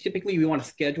 Typically we want to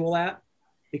schedule that,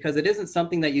 because it isn't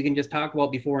something that you can just talk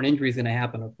about before an injury is going to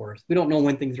happen. Of course, we don't know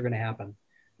when things are going to happen,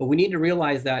 but we need to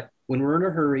realize that when we're in a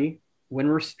hurry, when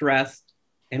we're stressed,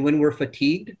 and when we're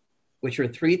fatigued, which are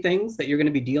 3 things that you're going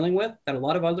to be dealing with that a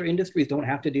lot of other industries don't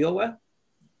have to deal with,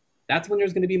 that's when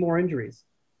there's going to be more injuries.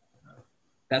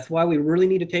 That's why we really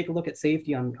need to take a look at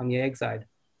safety on the ag side.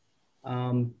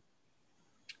 You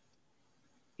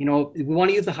know, we want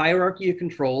to use the hierarchy of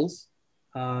controls.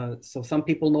 So some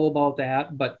people know about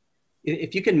that, but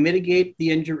if you can mitigate the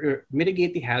injury, or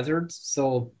mitigate the hazards,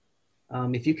 so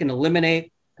if you can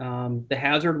eliminate the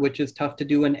hazard, which is tough to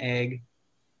do in ag,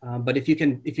 but if you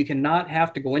can not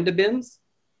have to go into bins,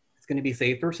 it's going to be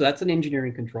safer. So that's an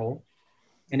engineering control.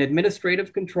 An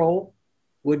administrative control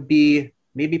would be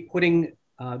maybe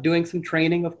doing some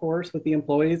training, of course, with the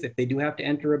employees if they do have to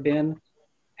enter a bin,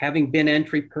 having bin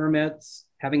entry permits,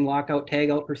 having lockout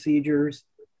tagout procedures.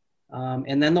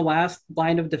 And then the last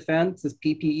line of defense is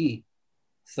PPE.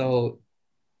 So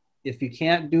if you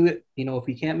can't do it, you know, if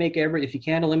you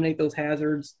can't eliminate those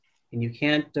hazards and you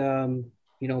can't,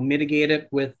 you know, mitigate it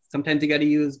with, sometimes you got to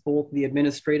use both the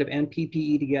administrative and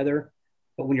PPE together.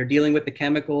 But when you're dealing with the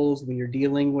chemicals, when you're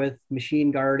dealing with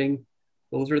machine guarding,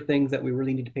 those are things that we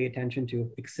really need to pay attention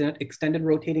to. Extended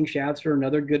rotating shafts are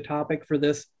another good topic for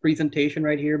this presentation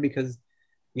right here, because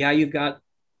yeah, you got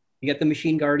the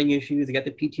machine guarding issues, you got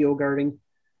the PTO guarding.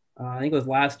 I think it was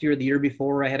last year, the year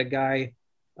before, I had a guy,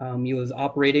 he was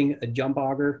operating a jump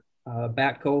auger,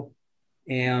 backhoe,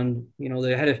 and you know,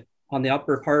 they had on the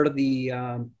upper part of the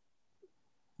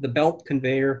belt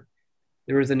conveyor,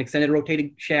 there was an extended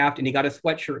rotating shaft, and he got a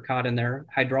sweatshirt caught in there,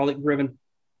 hydraulic driven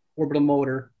orbital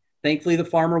motor. Thankfully, the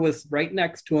farmer was right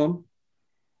next to him,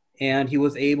 and he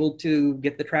was able to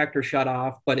get the tractor shut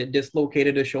off, but it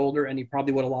dislocated his shoulder, and he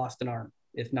probably would have lost an arm,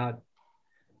 if not.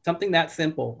 Something that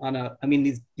simple. I mean,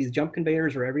 these jump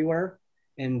conveyors are everywhere,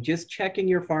 and just checking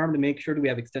your farm to make sure, do we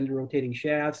have extended rotating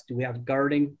shafts? Do we have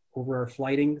guarding over our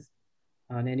flightings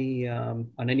on any of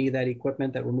that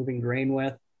equipment that we're moving grain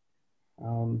with?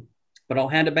 But I'll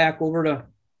hand it back over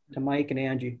to Mike and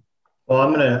Angie. Well,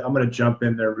 I'm gonna jump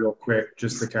in there real quick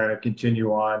just to kind of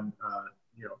continue on.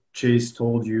 You know, Chase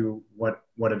told you what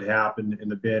had happened in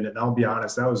the bin, and I'll be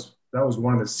honest, that was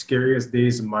one of the scariest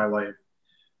days of my life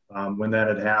when that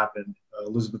had happened.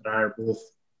 Elizabeth and I are both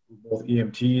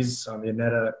EMTs on the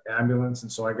Annetta ambulance,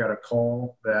 and so I got a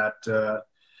call that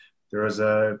there was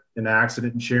an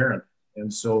accident in Sharon,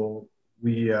 and so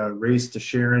we raced to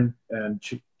Sharon, and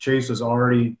Chase had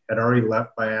already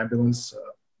left by ambulance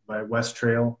by West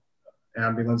Trail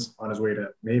ambulance on his way to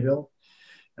Mayville,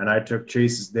 and I took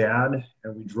Chase's dad,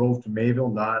 and we drove to Mayville,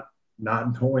 not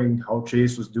knowing how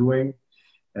Chase was doing,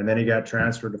 and then he got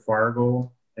transferred to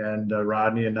Fargo, and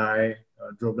Rodney and I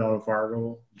drove down to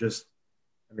Fargo. It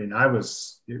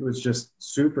was just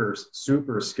super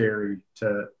scary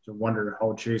to wonder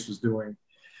how Chase was doing.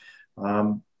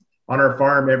 On our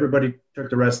farm, everybody took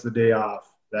the rest of the day off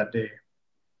that day,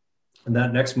 and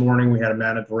that next morning we had a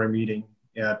mandatory meeting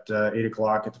at 8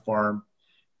 o'clock at the farm,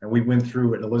 and we went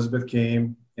through it. Elizabeth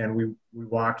came, and we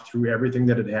walked through everything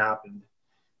that had happened.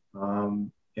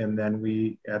 And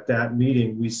then at that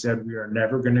meeting, we said we are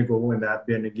never going to go in that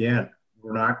bin again.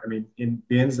 We're not, in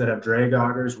bins that have drag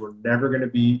augers, we're never going to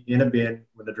be in a bin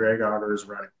when the drag auger is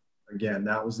running. Again,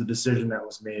 that was the decision that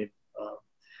was made.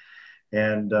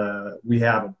 And we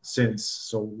haven't since.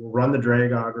 So we'll run the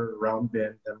drag auger around the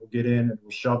bin, then we'll get in and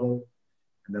we'll shovel,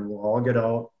 and then we'll all get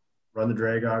out, run the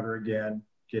drag auger again,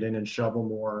 get in and shovel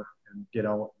more, and get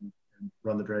out and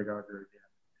run the drag auger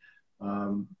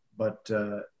again. But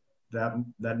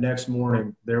that next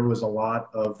morning, there was a lot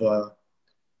of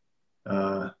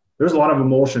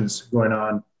emotions going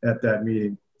on at that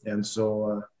meeting, and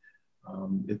so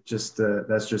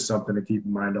that's just something to keep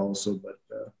in mind also.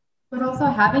 But also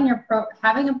having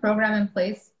a program in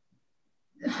place,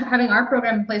 having our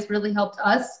program in place really helped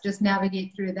us just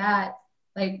navigate through that.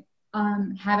 Like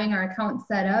having our account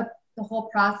set up, the whole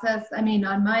process. I mean,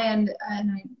 on my end,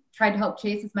 and I tried to help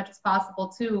Chase as much as possible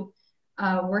too.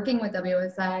 Working with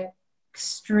WSI,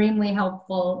 extremely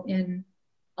helpful in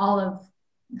all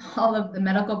of the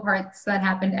medical parts that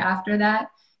happened after that.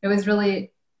 It was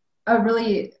really I don't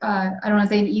want to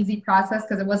say an easy process,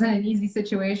 because it wasn't an easy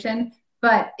situation,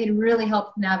 but it really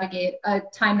helped navigate a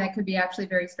time that could be actually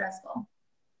very stressful.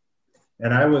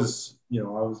 And I was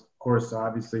of course,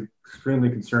 obviously extremely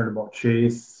concerned about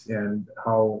Chase and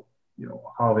how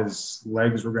his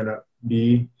legs were going to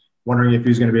be, wondering if he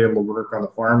was going to be able to work on the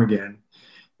farm again.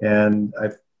 And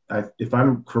if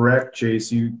I'm correct,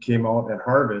 Chase, you came out at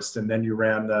harvest and then you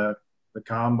ran the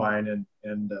combine,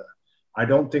 and I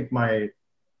don't think my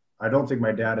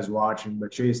dad is watching,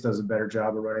 but Chase does a better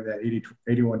job of running that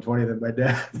 8120 than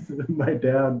my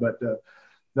dad. But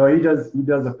no, he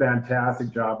does a fantastic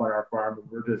job on our farm,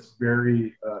 and we're just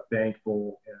very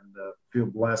thankful and feel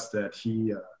blessed that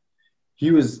he he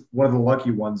was one of the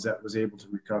lucky ones that was able to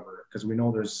recover, because we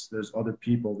know there's other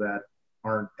people that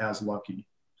aren't as lucky.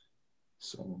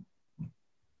 So.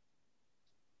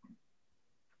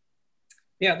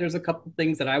 Yeah, there's a couple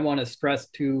things that I want to stress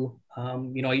too.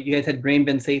 You know, you guys had grain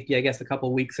bin safety, I guess, a couple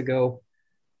of weeks ago.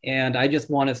 And I just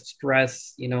want to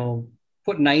stress, you know,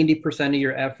 put 90% of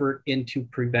your effort into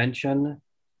prevention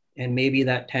and maybe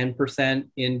that 10%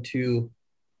 into,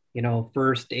 you know,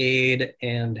 first aid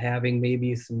and having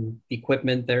maybe some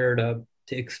equipment there to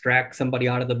extract somebody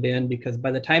out of the bin. Because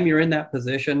by the time you're in that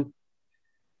position,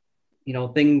 you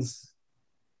know,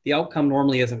 the outcome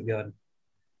normally isn't good.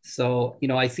 So, you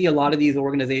know, I see a lot of these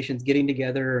organizations getting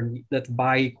together and let's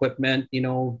buy equipment, you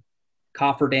know,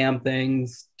 cofferdam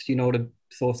things, you know,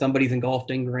 so if somebody's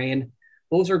engulfed in grain,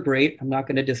 those are great. I'm not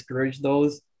going to discourage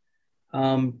those.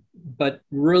 But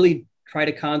really try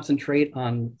to concentrate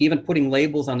on even putting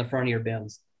labels on the front of your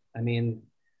bins. I mean,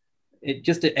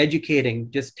 just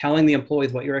educating, just telling the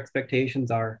employees what your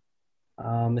expectations are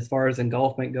as far as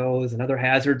engulfment goes and other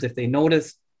hazards. If they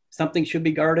notice something should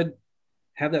be guarded,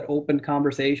 have that open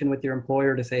conversation with your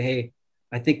employer to say, hey,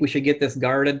 I think we should get this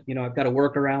guarded. You know, I've got to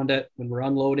work around it when we're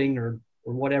unloading or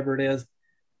whatever it is.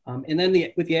 And then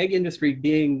with the ag industry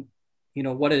being, you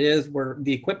know, what it is, where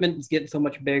the equipment is getting so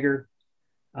much bigger,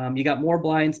 you got more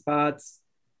blind spots,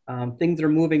 things are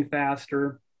moving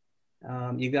faster.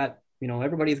 You got, you know,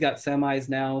 everybody's got semis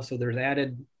now, so there's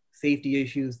added safety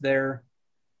issues there.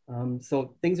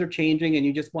 So things are changing, and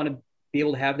you just want to be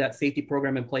able to have that safety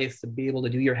program in place to be able to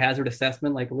do your hazard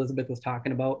assessment like Elizabeth was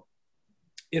talking about.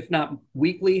 If not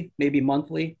weekly, maybe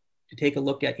monthly, to take a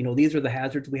look at, you know, these are the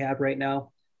hazards we have right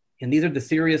now. And these are the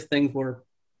serious things where,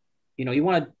 you know, you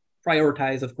want to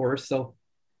prioritize, of course. So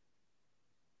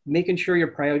making sure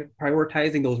you're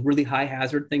prioritizing those really high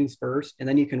hazard things first, and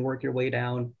then you can work your way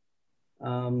down.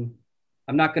 I'm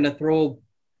not going to throw,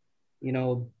 you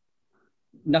know,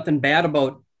 nothing bad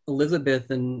about Elizabeth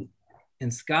and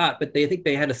Scott, but I think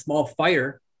they had a small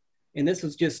fire, and this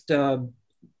was just, you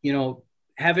know,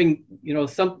 having, you know,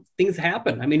 some things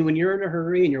happen. I mean, when you're in a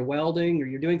hurry and you're welding or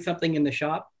you're doing something in the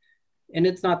shop, and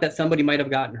it's not that somebody might have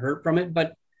gotten hurt from it,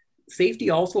 but safety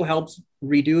also helps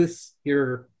reduce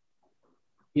your,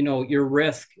 you know, your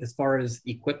risk as far as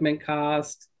equipment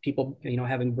costs, people, you know,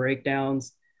 having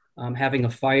breakdowns, having a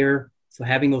fire. So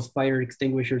having those fire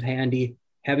extinguishers handy,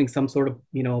 having some sort of,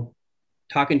 you know,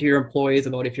 talking to your employees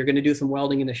about if you're going to do some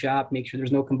welding in the shop, make sure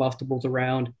there's no combustibles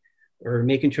around, or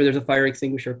making sure there's a fire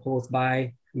extinguisher close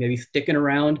by, maybe sticking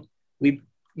around. You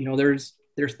know, there's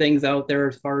things out there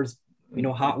as far as, you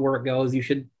know, hot work goes. You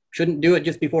shouldn't do it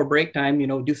just before break time, you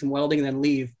know, do some welding and then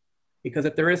leave, because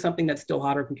if there is something that's still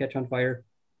hot or can catch on fire,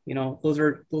 you know, those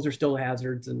are still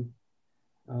hazards. And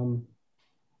I'm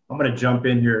going to jump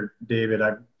in here, David.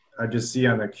 I just see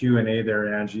on the Q&A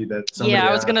there, Angie, that somebody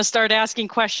I was going to start asking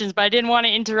questions, but I didn't want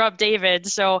to interrupt David.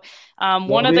 So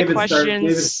one of the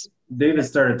questions... David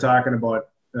started talking about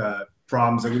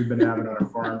problems that we've been having on our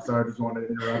farm, so I just wanted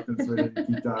to interrupt him so I didn't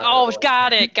keep talking. Oh,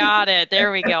 got it.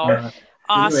 There we go.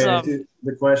 Awesome. Anyway,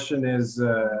 the question is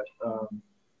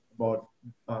about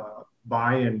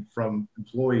buy-in from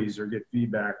employees or get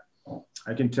feedback.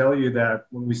 I can tell you that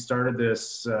when we started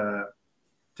this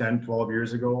 10, 12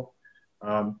 years ago,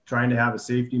 trying to have a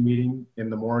safety meeting in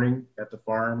the morning at the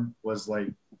farm was like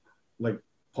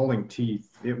pulling teeth.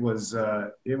 It was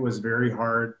very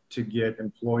hard to get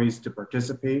employees to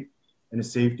participate in a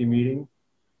safety meeting.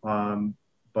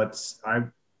 But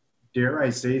dare I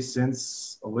say,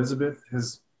 since Elizabeth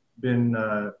has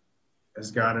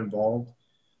got involved,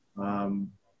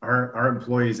 our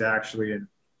employees actually, and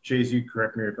Chase, you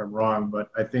correct me if I'm wrong, but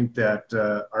I think that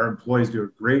our employees do a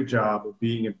great job of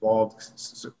being involved,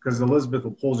 because Elizabeth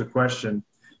will pose a question,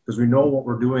 because we know what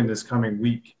we're doing this coming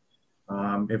week.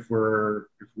 If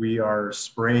we are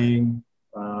spraying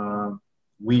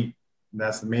wheat, and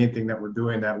that's the main thing that we're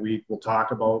doing that week, we'll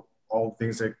talk about all the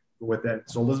things that go with that.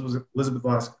 So Elizabeth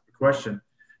asked the question,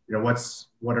 you know,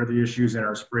 what are the issues in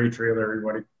our spray trailer?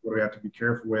 What do we have to be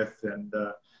careful with? And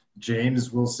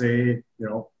James will say, you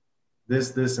know,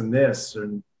 this, and this,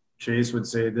 and Chase would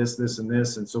say this, and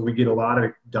this. And so we get a lot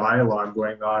of dialogue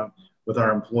going on with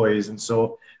our employees. And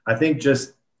so I think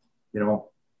just, you know,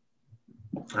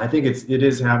 I think it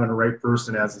is having the right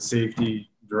person as a safety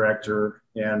director,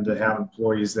 and to have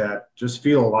employees that just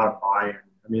feel a lot of buy-in.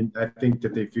 I mean, I think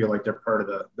that they feel like they're part of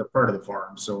the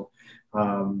farm. So,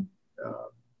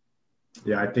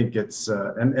 yeah, I think it's,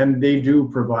 and they do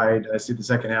provide, I see the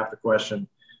second half of the question,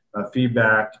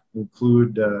 feedback,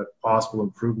 include possible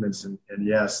improvements. And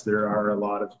yes, there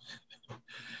are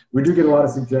we do get a lot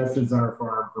of suggestions on our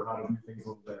farm for how to do things a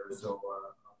little better. So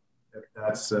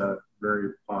that's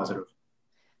very positive.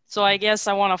 So I guess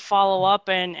I want to follow up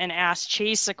and ask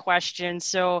Chase a question.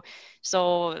 So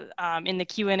in the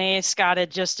Q&A, Scott had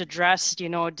just addressed,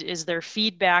 is there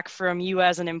feedback from you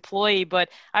as an employee? But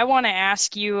I want to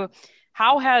ask you,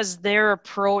 how has their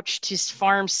approach to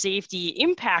farm safety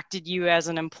impacted you as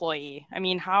an employee? I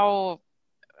mean, how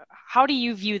do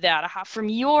you view that? From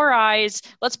your eyes,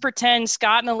 let's pretend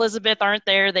Scott and Elizabeth aren't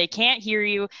there. They can't hear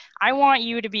you. I want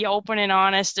you to be open and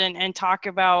honest and talk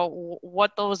about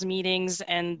what those meetings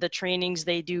and the trainings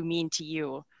they do mean to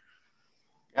you.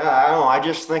 Yeah, I don't know. I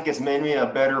just think it's made me a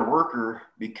better worker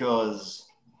because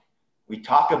we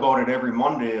talk about it every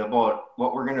Monday about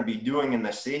what we're going to be doing in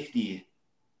the safety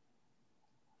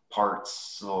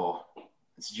parts. So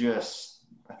it's just,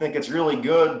 I think it's really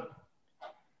good.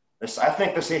 I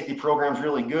think the safety program is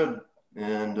really good.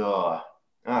 And I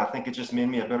think it just made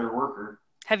me a better worker.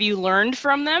 Have you learned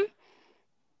from them?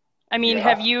 I mean,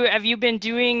 Yeah. have you been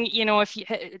doing,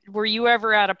 were you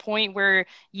ever at a point where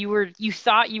you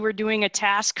thought you were doing a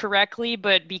task correctly,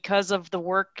 but because of the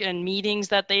work and meetings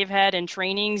that they've had and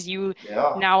trainings, you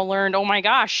now learned, oh my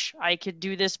gosh, I could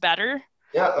do this better?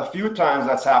 Yeah, a few times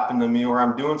that's happened to me where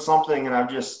I'm doing something and I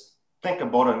just think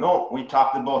about it. No, we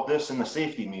talked about this in the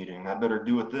safety meeting. I better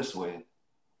do it this way.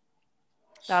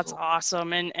 That's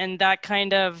awesome. And that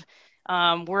kind of,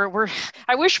 I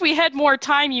wish we had more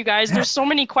time, you guys. There's so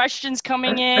many questions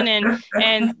coming in, and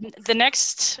the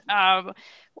next, I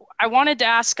wanted to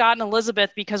ask Scott and Elizabeth,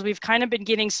 because we've kind of been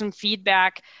getting some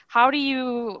feedback. How do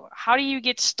you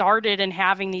get started in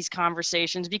having these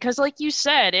conversations? Because like you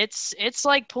said, it's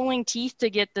like pulling teeth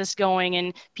to get this going,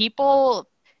 and people,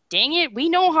 dang it, we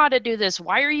know how to do this.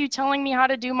 Why are you telling me how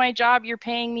to do my job you're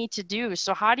paying me to do?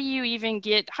 So how do you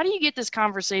get this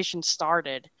conversation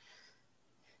started?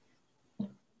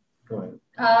 Go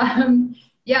ahead.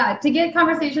 Yeah, to get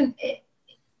conversation, it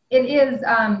is,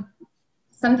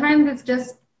 sometimes it's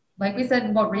just, like we said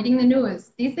about reading the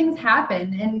news, these things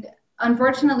happen. And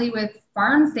unfortunately with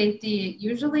farm safety,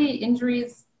 usually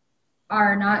injuries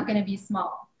are not going to be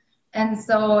small. And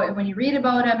so when you read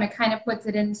about them, it kind of puts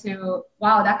it into,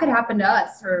 wow, that could happen to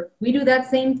us, or we do that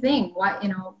same thing. What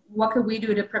could we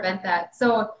do to prevent that?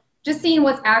 So just seeing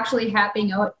what's actually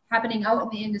happening out in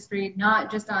the industry,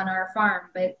 not just on our farm,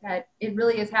 but that it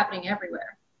really is happening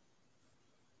everywhere.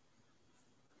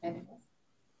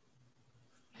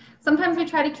 Sometimes we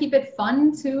try to keep it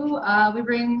fun too. We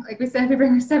bring our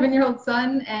 7-year-old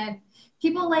son, and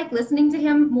people like listening to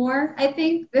him more, I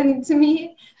think, than to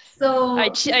me. So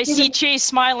I see Chase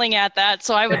smiling at that,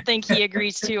 so I would think he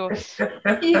agrees too.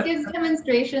 He gives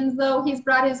demonstrations though. He's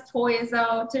brought his toys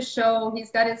out to show. He's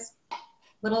got his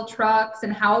little trucks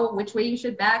and which way you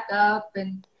should back up,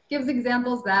 and gives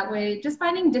examples that way. Just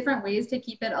finding different ways to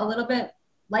keep it a little bit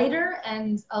lighter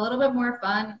and a little bit more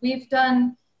fun. We've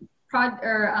done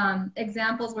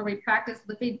examples where we practice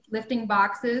lifting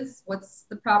boxes. What's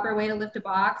the proper way to lift a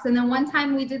box? And then one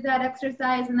time we did that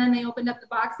exercise, and then they opened up the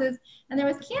boxes and there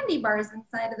was candy bars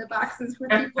inside of the boxes for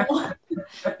people.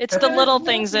 It's the little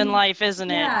things in life,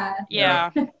 isn't it? Yeah.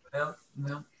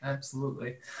 No,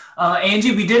 absolutely.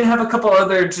 Angie, we did have a couple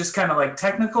other just kind of like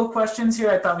technical questions here.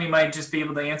 I thought we might just be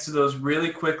able to answer those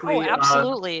really quickly. Oh,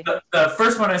 absolutely. The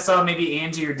first one I saw, maybe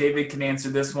Angie or David can answer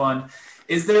this one.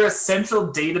 Is there a central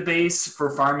database for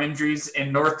farm injuries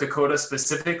in North Dakota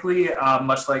specifically,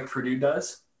 much like Purdue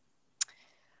does?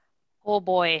 Oh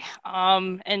boy.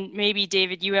 And maybe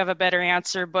David, you have a better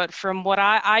answer, but from what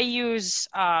I use,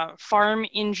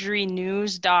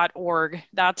 farminjurynews.org.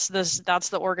 That's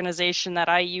the organization that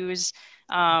I use.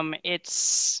 Or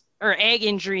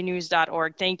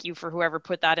aginjurynews.org. Thank you for whoever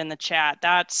put that in the chat.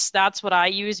 That's what I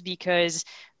use, because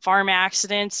farm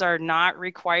accidents are not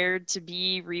required to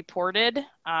be reported.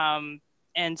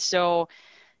 And so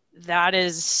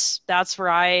that's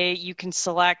where you can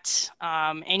select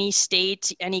any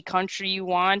state, any country you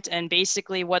want. And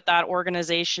basically what that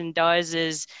organization does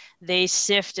is they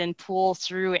sift and pull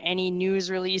through any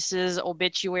news releases,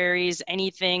 obituaries,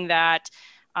 anything that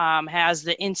has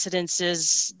the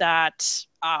incidences that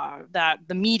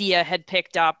the media had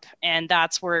picked up, and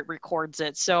that's where it records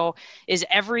it. So is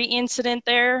every incident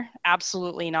there?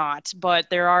 Absolutely not. But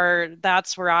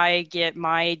that's where I get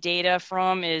my data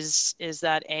from, is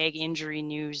that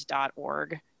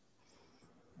aginjurynews.org.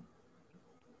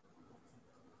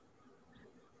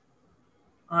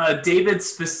 David,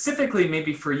 specifically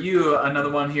maybe for you,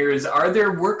 another one here is, are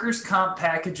there workers' comp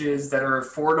packages that are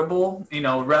affordable,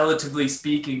 relatively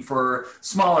speaking, for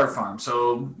smaller farms?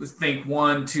 So think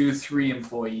 1, 2, 3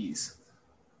 employees.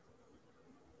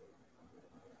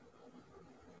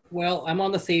 Well, I'm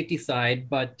on the safety side,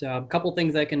 but a couple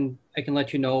things I can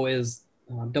let you know is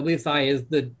WSI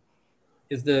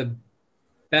is the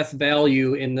best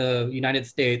value in the United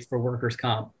States for workers'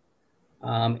 comp.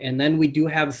 And then we do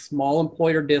have small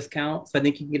employer discounts. So I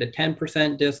think you can get a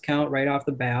 10% discount right off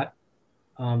the bat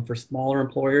for smaller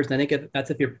employers. And I think that's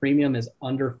if your premium is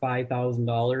under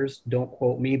 $5,000. Don't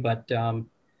quote me, but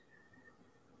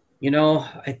you know,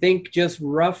 I think just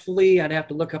roughly, I'd have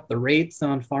to look up the rates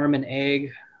on farm and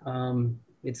ag.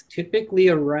 It's typically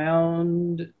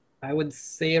around, I would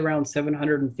say around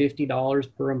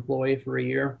 $750 per employee for a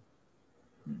year.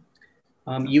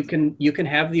 You can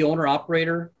have the owner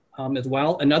operator as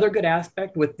well. Another good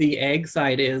aspect with the ag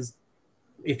side is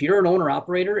if you're an owner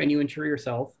operator and you insure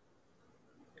yourself,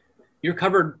 you're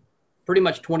covered pretty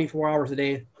much 24 hours a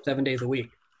day, 7 days a week,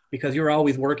 because you're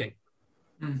always working.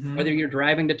 Mm-hmm. Whether you're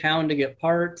driving to town to get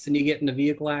parts and you get in a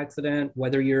vehicle accident,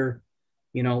 whether you're,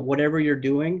 you know, whatever you're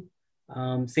doing.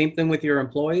 Same thing with your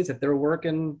employees. If they're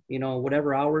working, you know,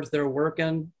 whatever hours they're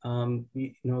working,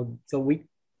 you know, so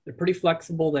they're pretty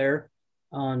flexible there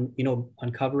on, you know,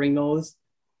 on covering those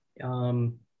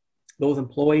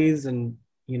employees. And,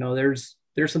 you know, there's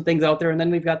some things out there. And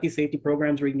then we've got these safety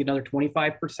programs where you can get another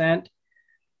 25%.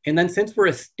 And then since we're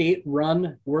a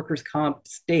state-run workers' comp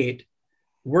state,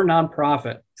 we're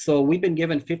nonprofit. So we've been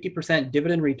given 50%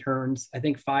 dividend returns, I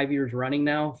think 5 years running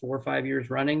now, 4 or 5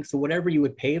 years running. So whatever you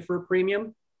would pay for a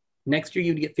premium, next year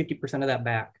you'd get 50% of that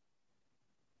back.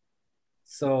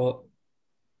 So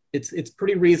it's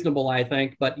pretty reasonable, I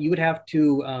think, but you would have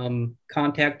to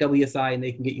contact WSI and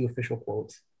they can get you official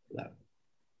quotes for that.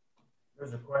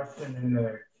 There's a question in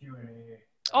the Q&A.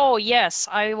 Oh, yes,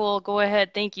 I will go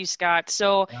ahead. Thank you, Scott.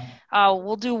 So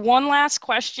we'll do one last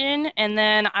question, and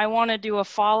then I want to do a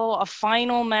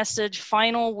final message,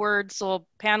 final word. So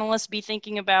panelists, be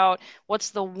thinking about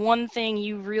what's the one thing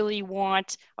you really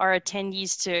want our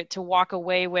attendees to walk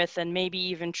away with and maybe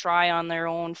even try on their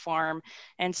own farm.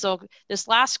 And so this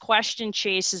last question,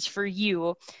 Chase, is for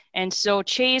you. And so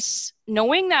Chase,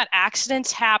 knowing that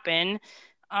accidents happen,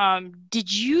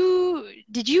 did you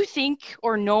think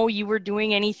or know you were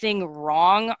doing anything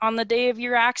wrong on the day of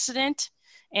your accident?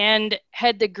 And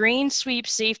had the grain sweep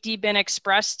safety been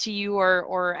expressed to you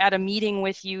or at a meeting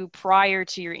with you prior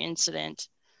to your incident?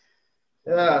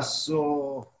 Yeah,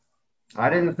 so I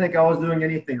didn't think I was doing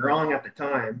anything wrong at the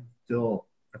time till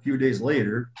a few days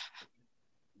later.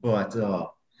 But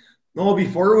no,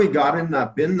 before we got in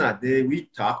that bin that day, we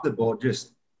talked about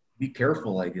just be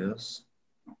careful, I guess.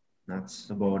 That's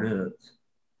about it.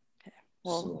 Okay.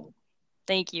 Well,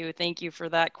 thank you. Thank you for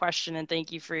that question and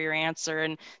thank you for your answer.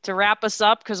 And to wrap us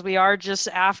up, because we are just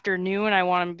after noon, I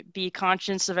want to be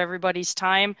conscious of everybody's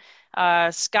time.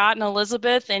 Scott and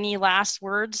Elizabeth, any last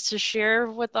words to share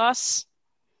with us?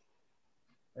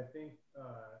 I think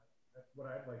what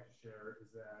I'd like to share is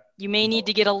that you may need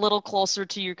to get a little closer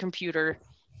to your computer.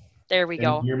 There we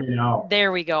go. Can you hear me now?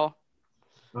 There we go.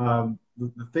 The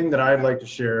thing that I'd like to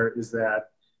share is that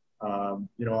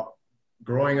you know,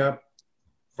 growing up,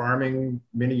 farming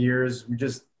many years,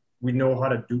 we know how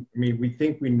to do, I mean, we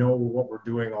think we know what we're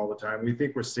doing all the time. We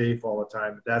think we're safe all the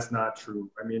time, but that's not true.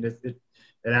 I mean, it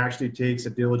actually takes a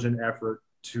diligent effort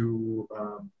to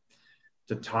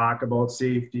talk about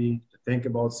safety, to think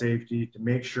about safety, to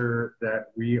make sure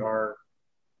that we are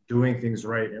doing things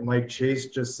right. And like Chase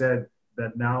just said,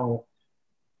 that now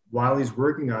while he's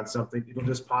working on something, it'll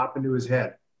just pop into his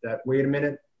head that, wait a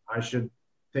minute, I should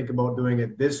think about doing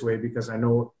it this way because I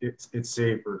know it's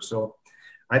safer. So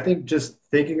I think just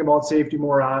thinking about safety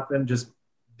more often, just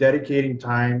dedicating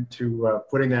time to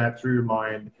putting that through your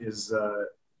mind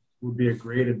would be a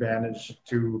great advantage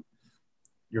to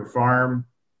your farm,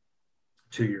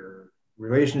 to your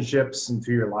relationships, and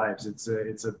to your lives. It's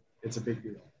a big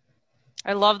deal.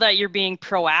 I love that you're being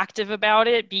proactive about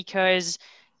it, because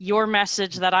your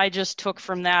message that I just took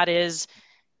from that is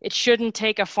it shouldn't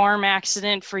take a farm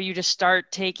accident for you to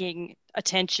start taking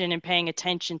attention and paying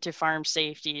attention to farm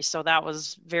safety. So that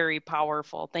was very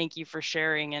powerful. Thank you for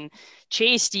sharing. And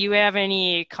Chase, do you have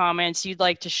any comments you'd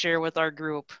like to share with our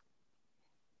group?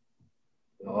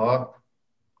 Not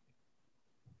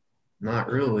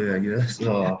really, I guess.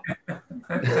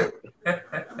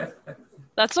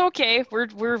 That's okay.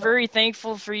 We're very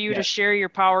thankful for you to share your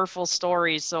powerful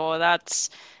stories. So that's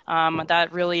that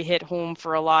really hit home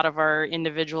for a lot of our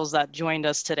individuals that joined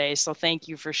us today. So thank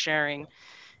you for sharing.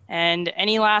 And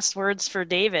any last words for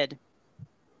David?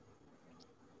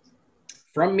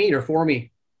 From me or for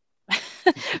me?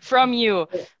 From you.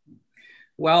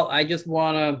 Well, I just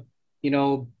want to, you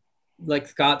know, like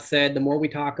Scott said, the more we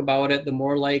talk about it, the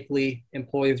more likely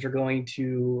employees are going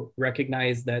to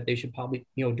recognize that they should probably,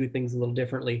 you know, do things a little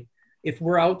differently. If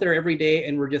we're out there every day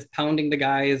and we're just pounding the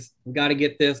guys, we got to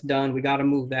get this done, we got to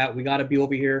move that, we got to be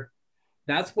over here,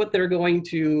 that's what they're going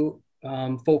to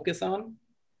focus on.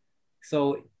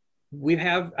 So we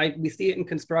see it in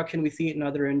construction, we see it in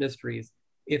other industries.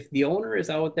 If the owner is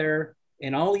out there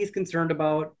and all he's concerned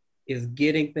about is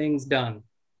getting things done,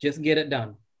 just get it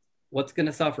done, what's going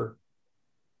to suffer?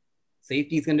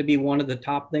 Safety is going to be one of the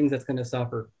top things that's going to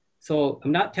suffer. So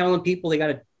I'm not telling people they got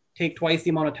to take twice the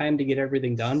amount of time to get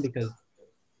everything done, because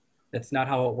that's not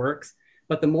how it works.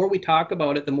 But the more we talk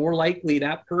about it, the more likely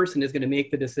that person is going to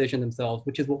make the decision themselves,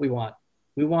 which is what we want.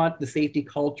 We want the safety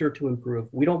culture to improve.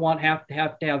 We don't want to have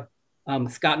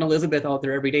Scott and Elizabeth out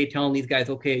there every day telling these guys,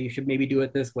 okay, you should maybe do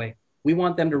it this way. We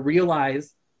want them to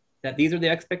realize that these are the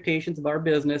expectations of our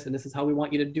business and this is how we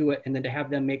want you to do it, and then to have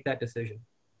them make that decision.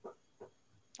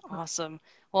 Awesome.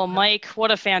 Well, Mike,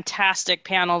 what a fantastic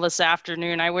panel this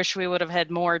afternoon. I wish we would have had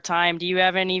more time. Do you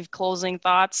have any closing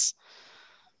thoughts?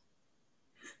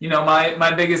 You know,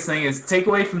 my biggest thing is take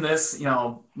away from this, you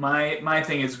know, my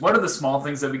thing is, what are the small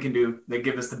things that we can do that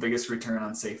give us the biggest return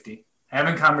on safety?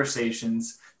 Having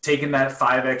conversations, taking that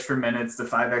 5 extra minutes to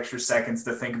 5 extra seconds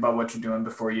to think about what you're doing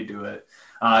before you do it,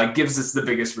 gives us the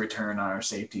biggest return on our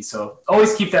safety. So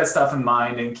always keep that stuff in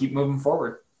mind and keep moving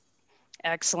forward.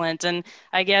 Excellent. And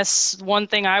I guess one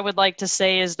thing I would like to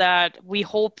say is that we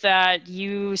hope that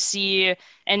you see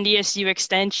NDSU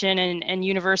Extension and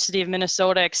University of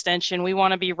Minnesota Extension. We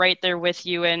want to be right there with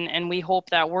you, and we hope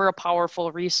that we're a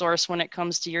powerful resource when it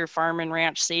comes to your farm and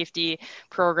ranch safety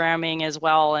programming as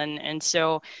well. And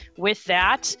so with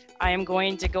that, I am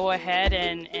going to go ahead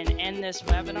and end this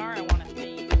webinar. I want to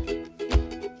thank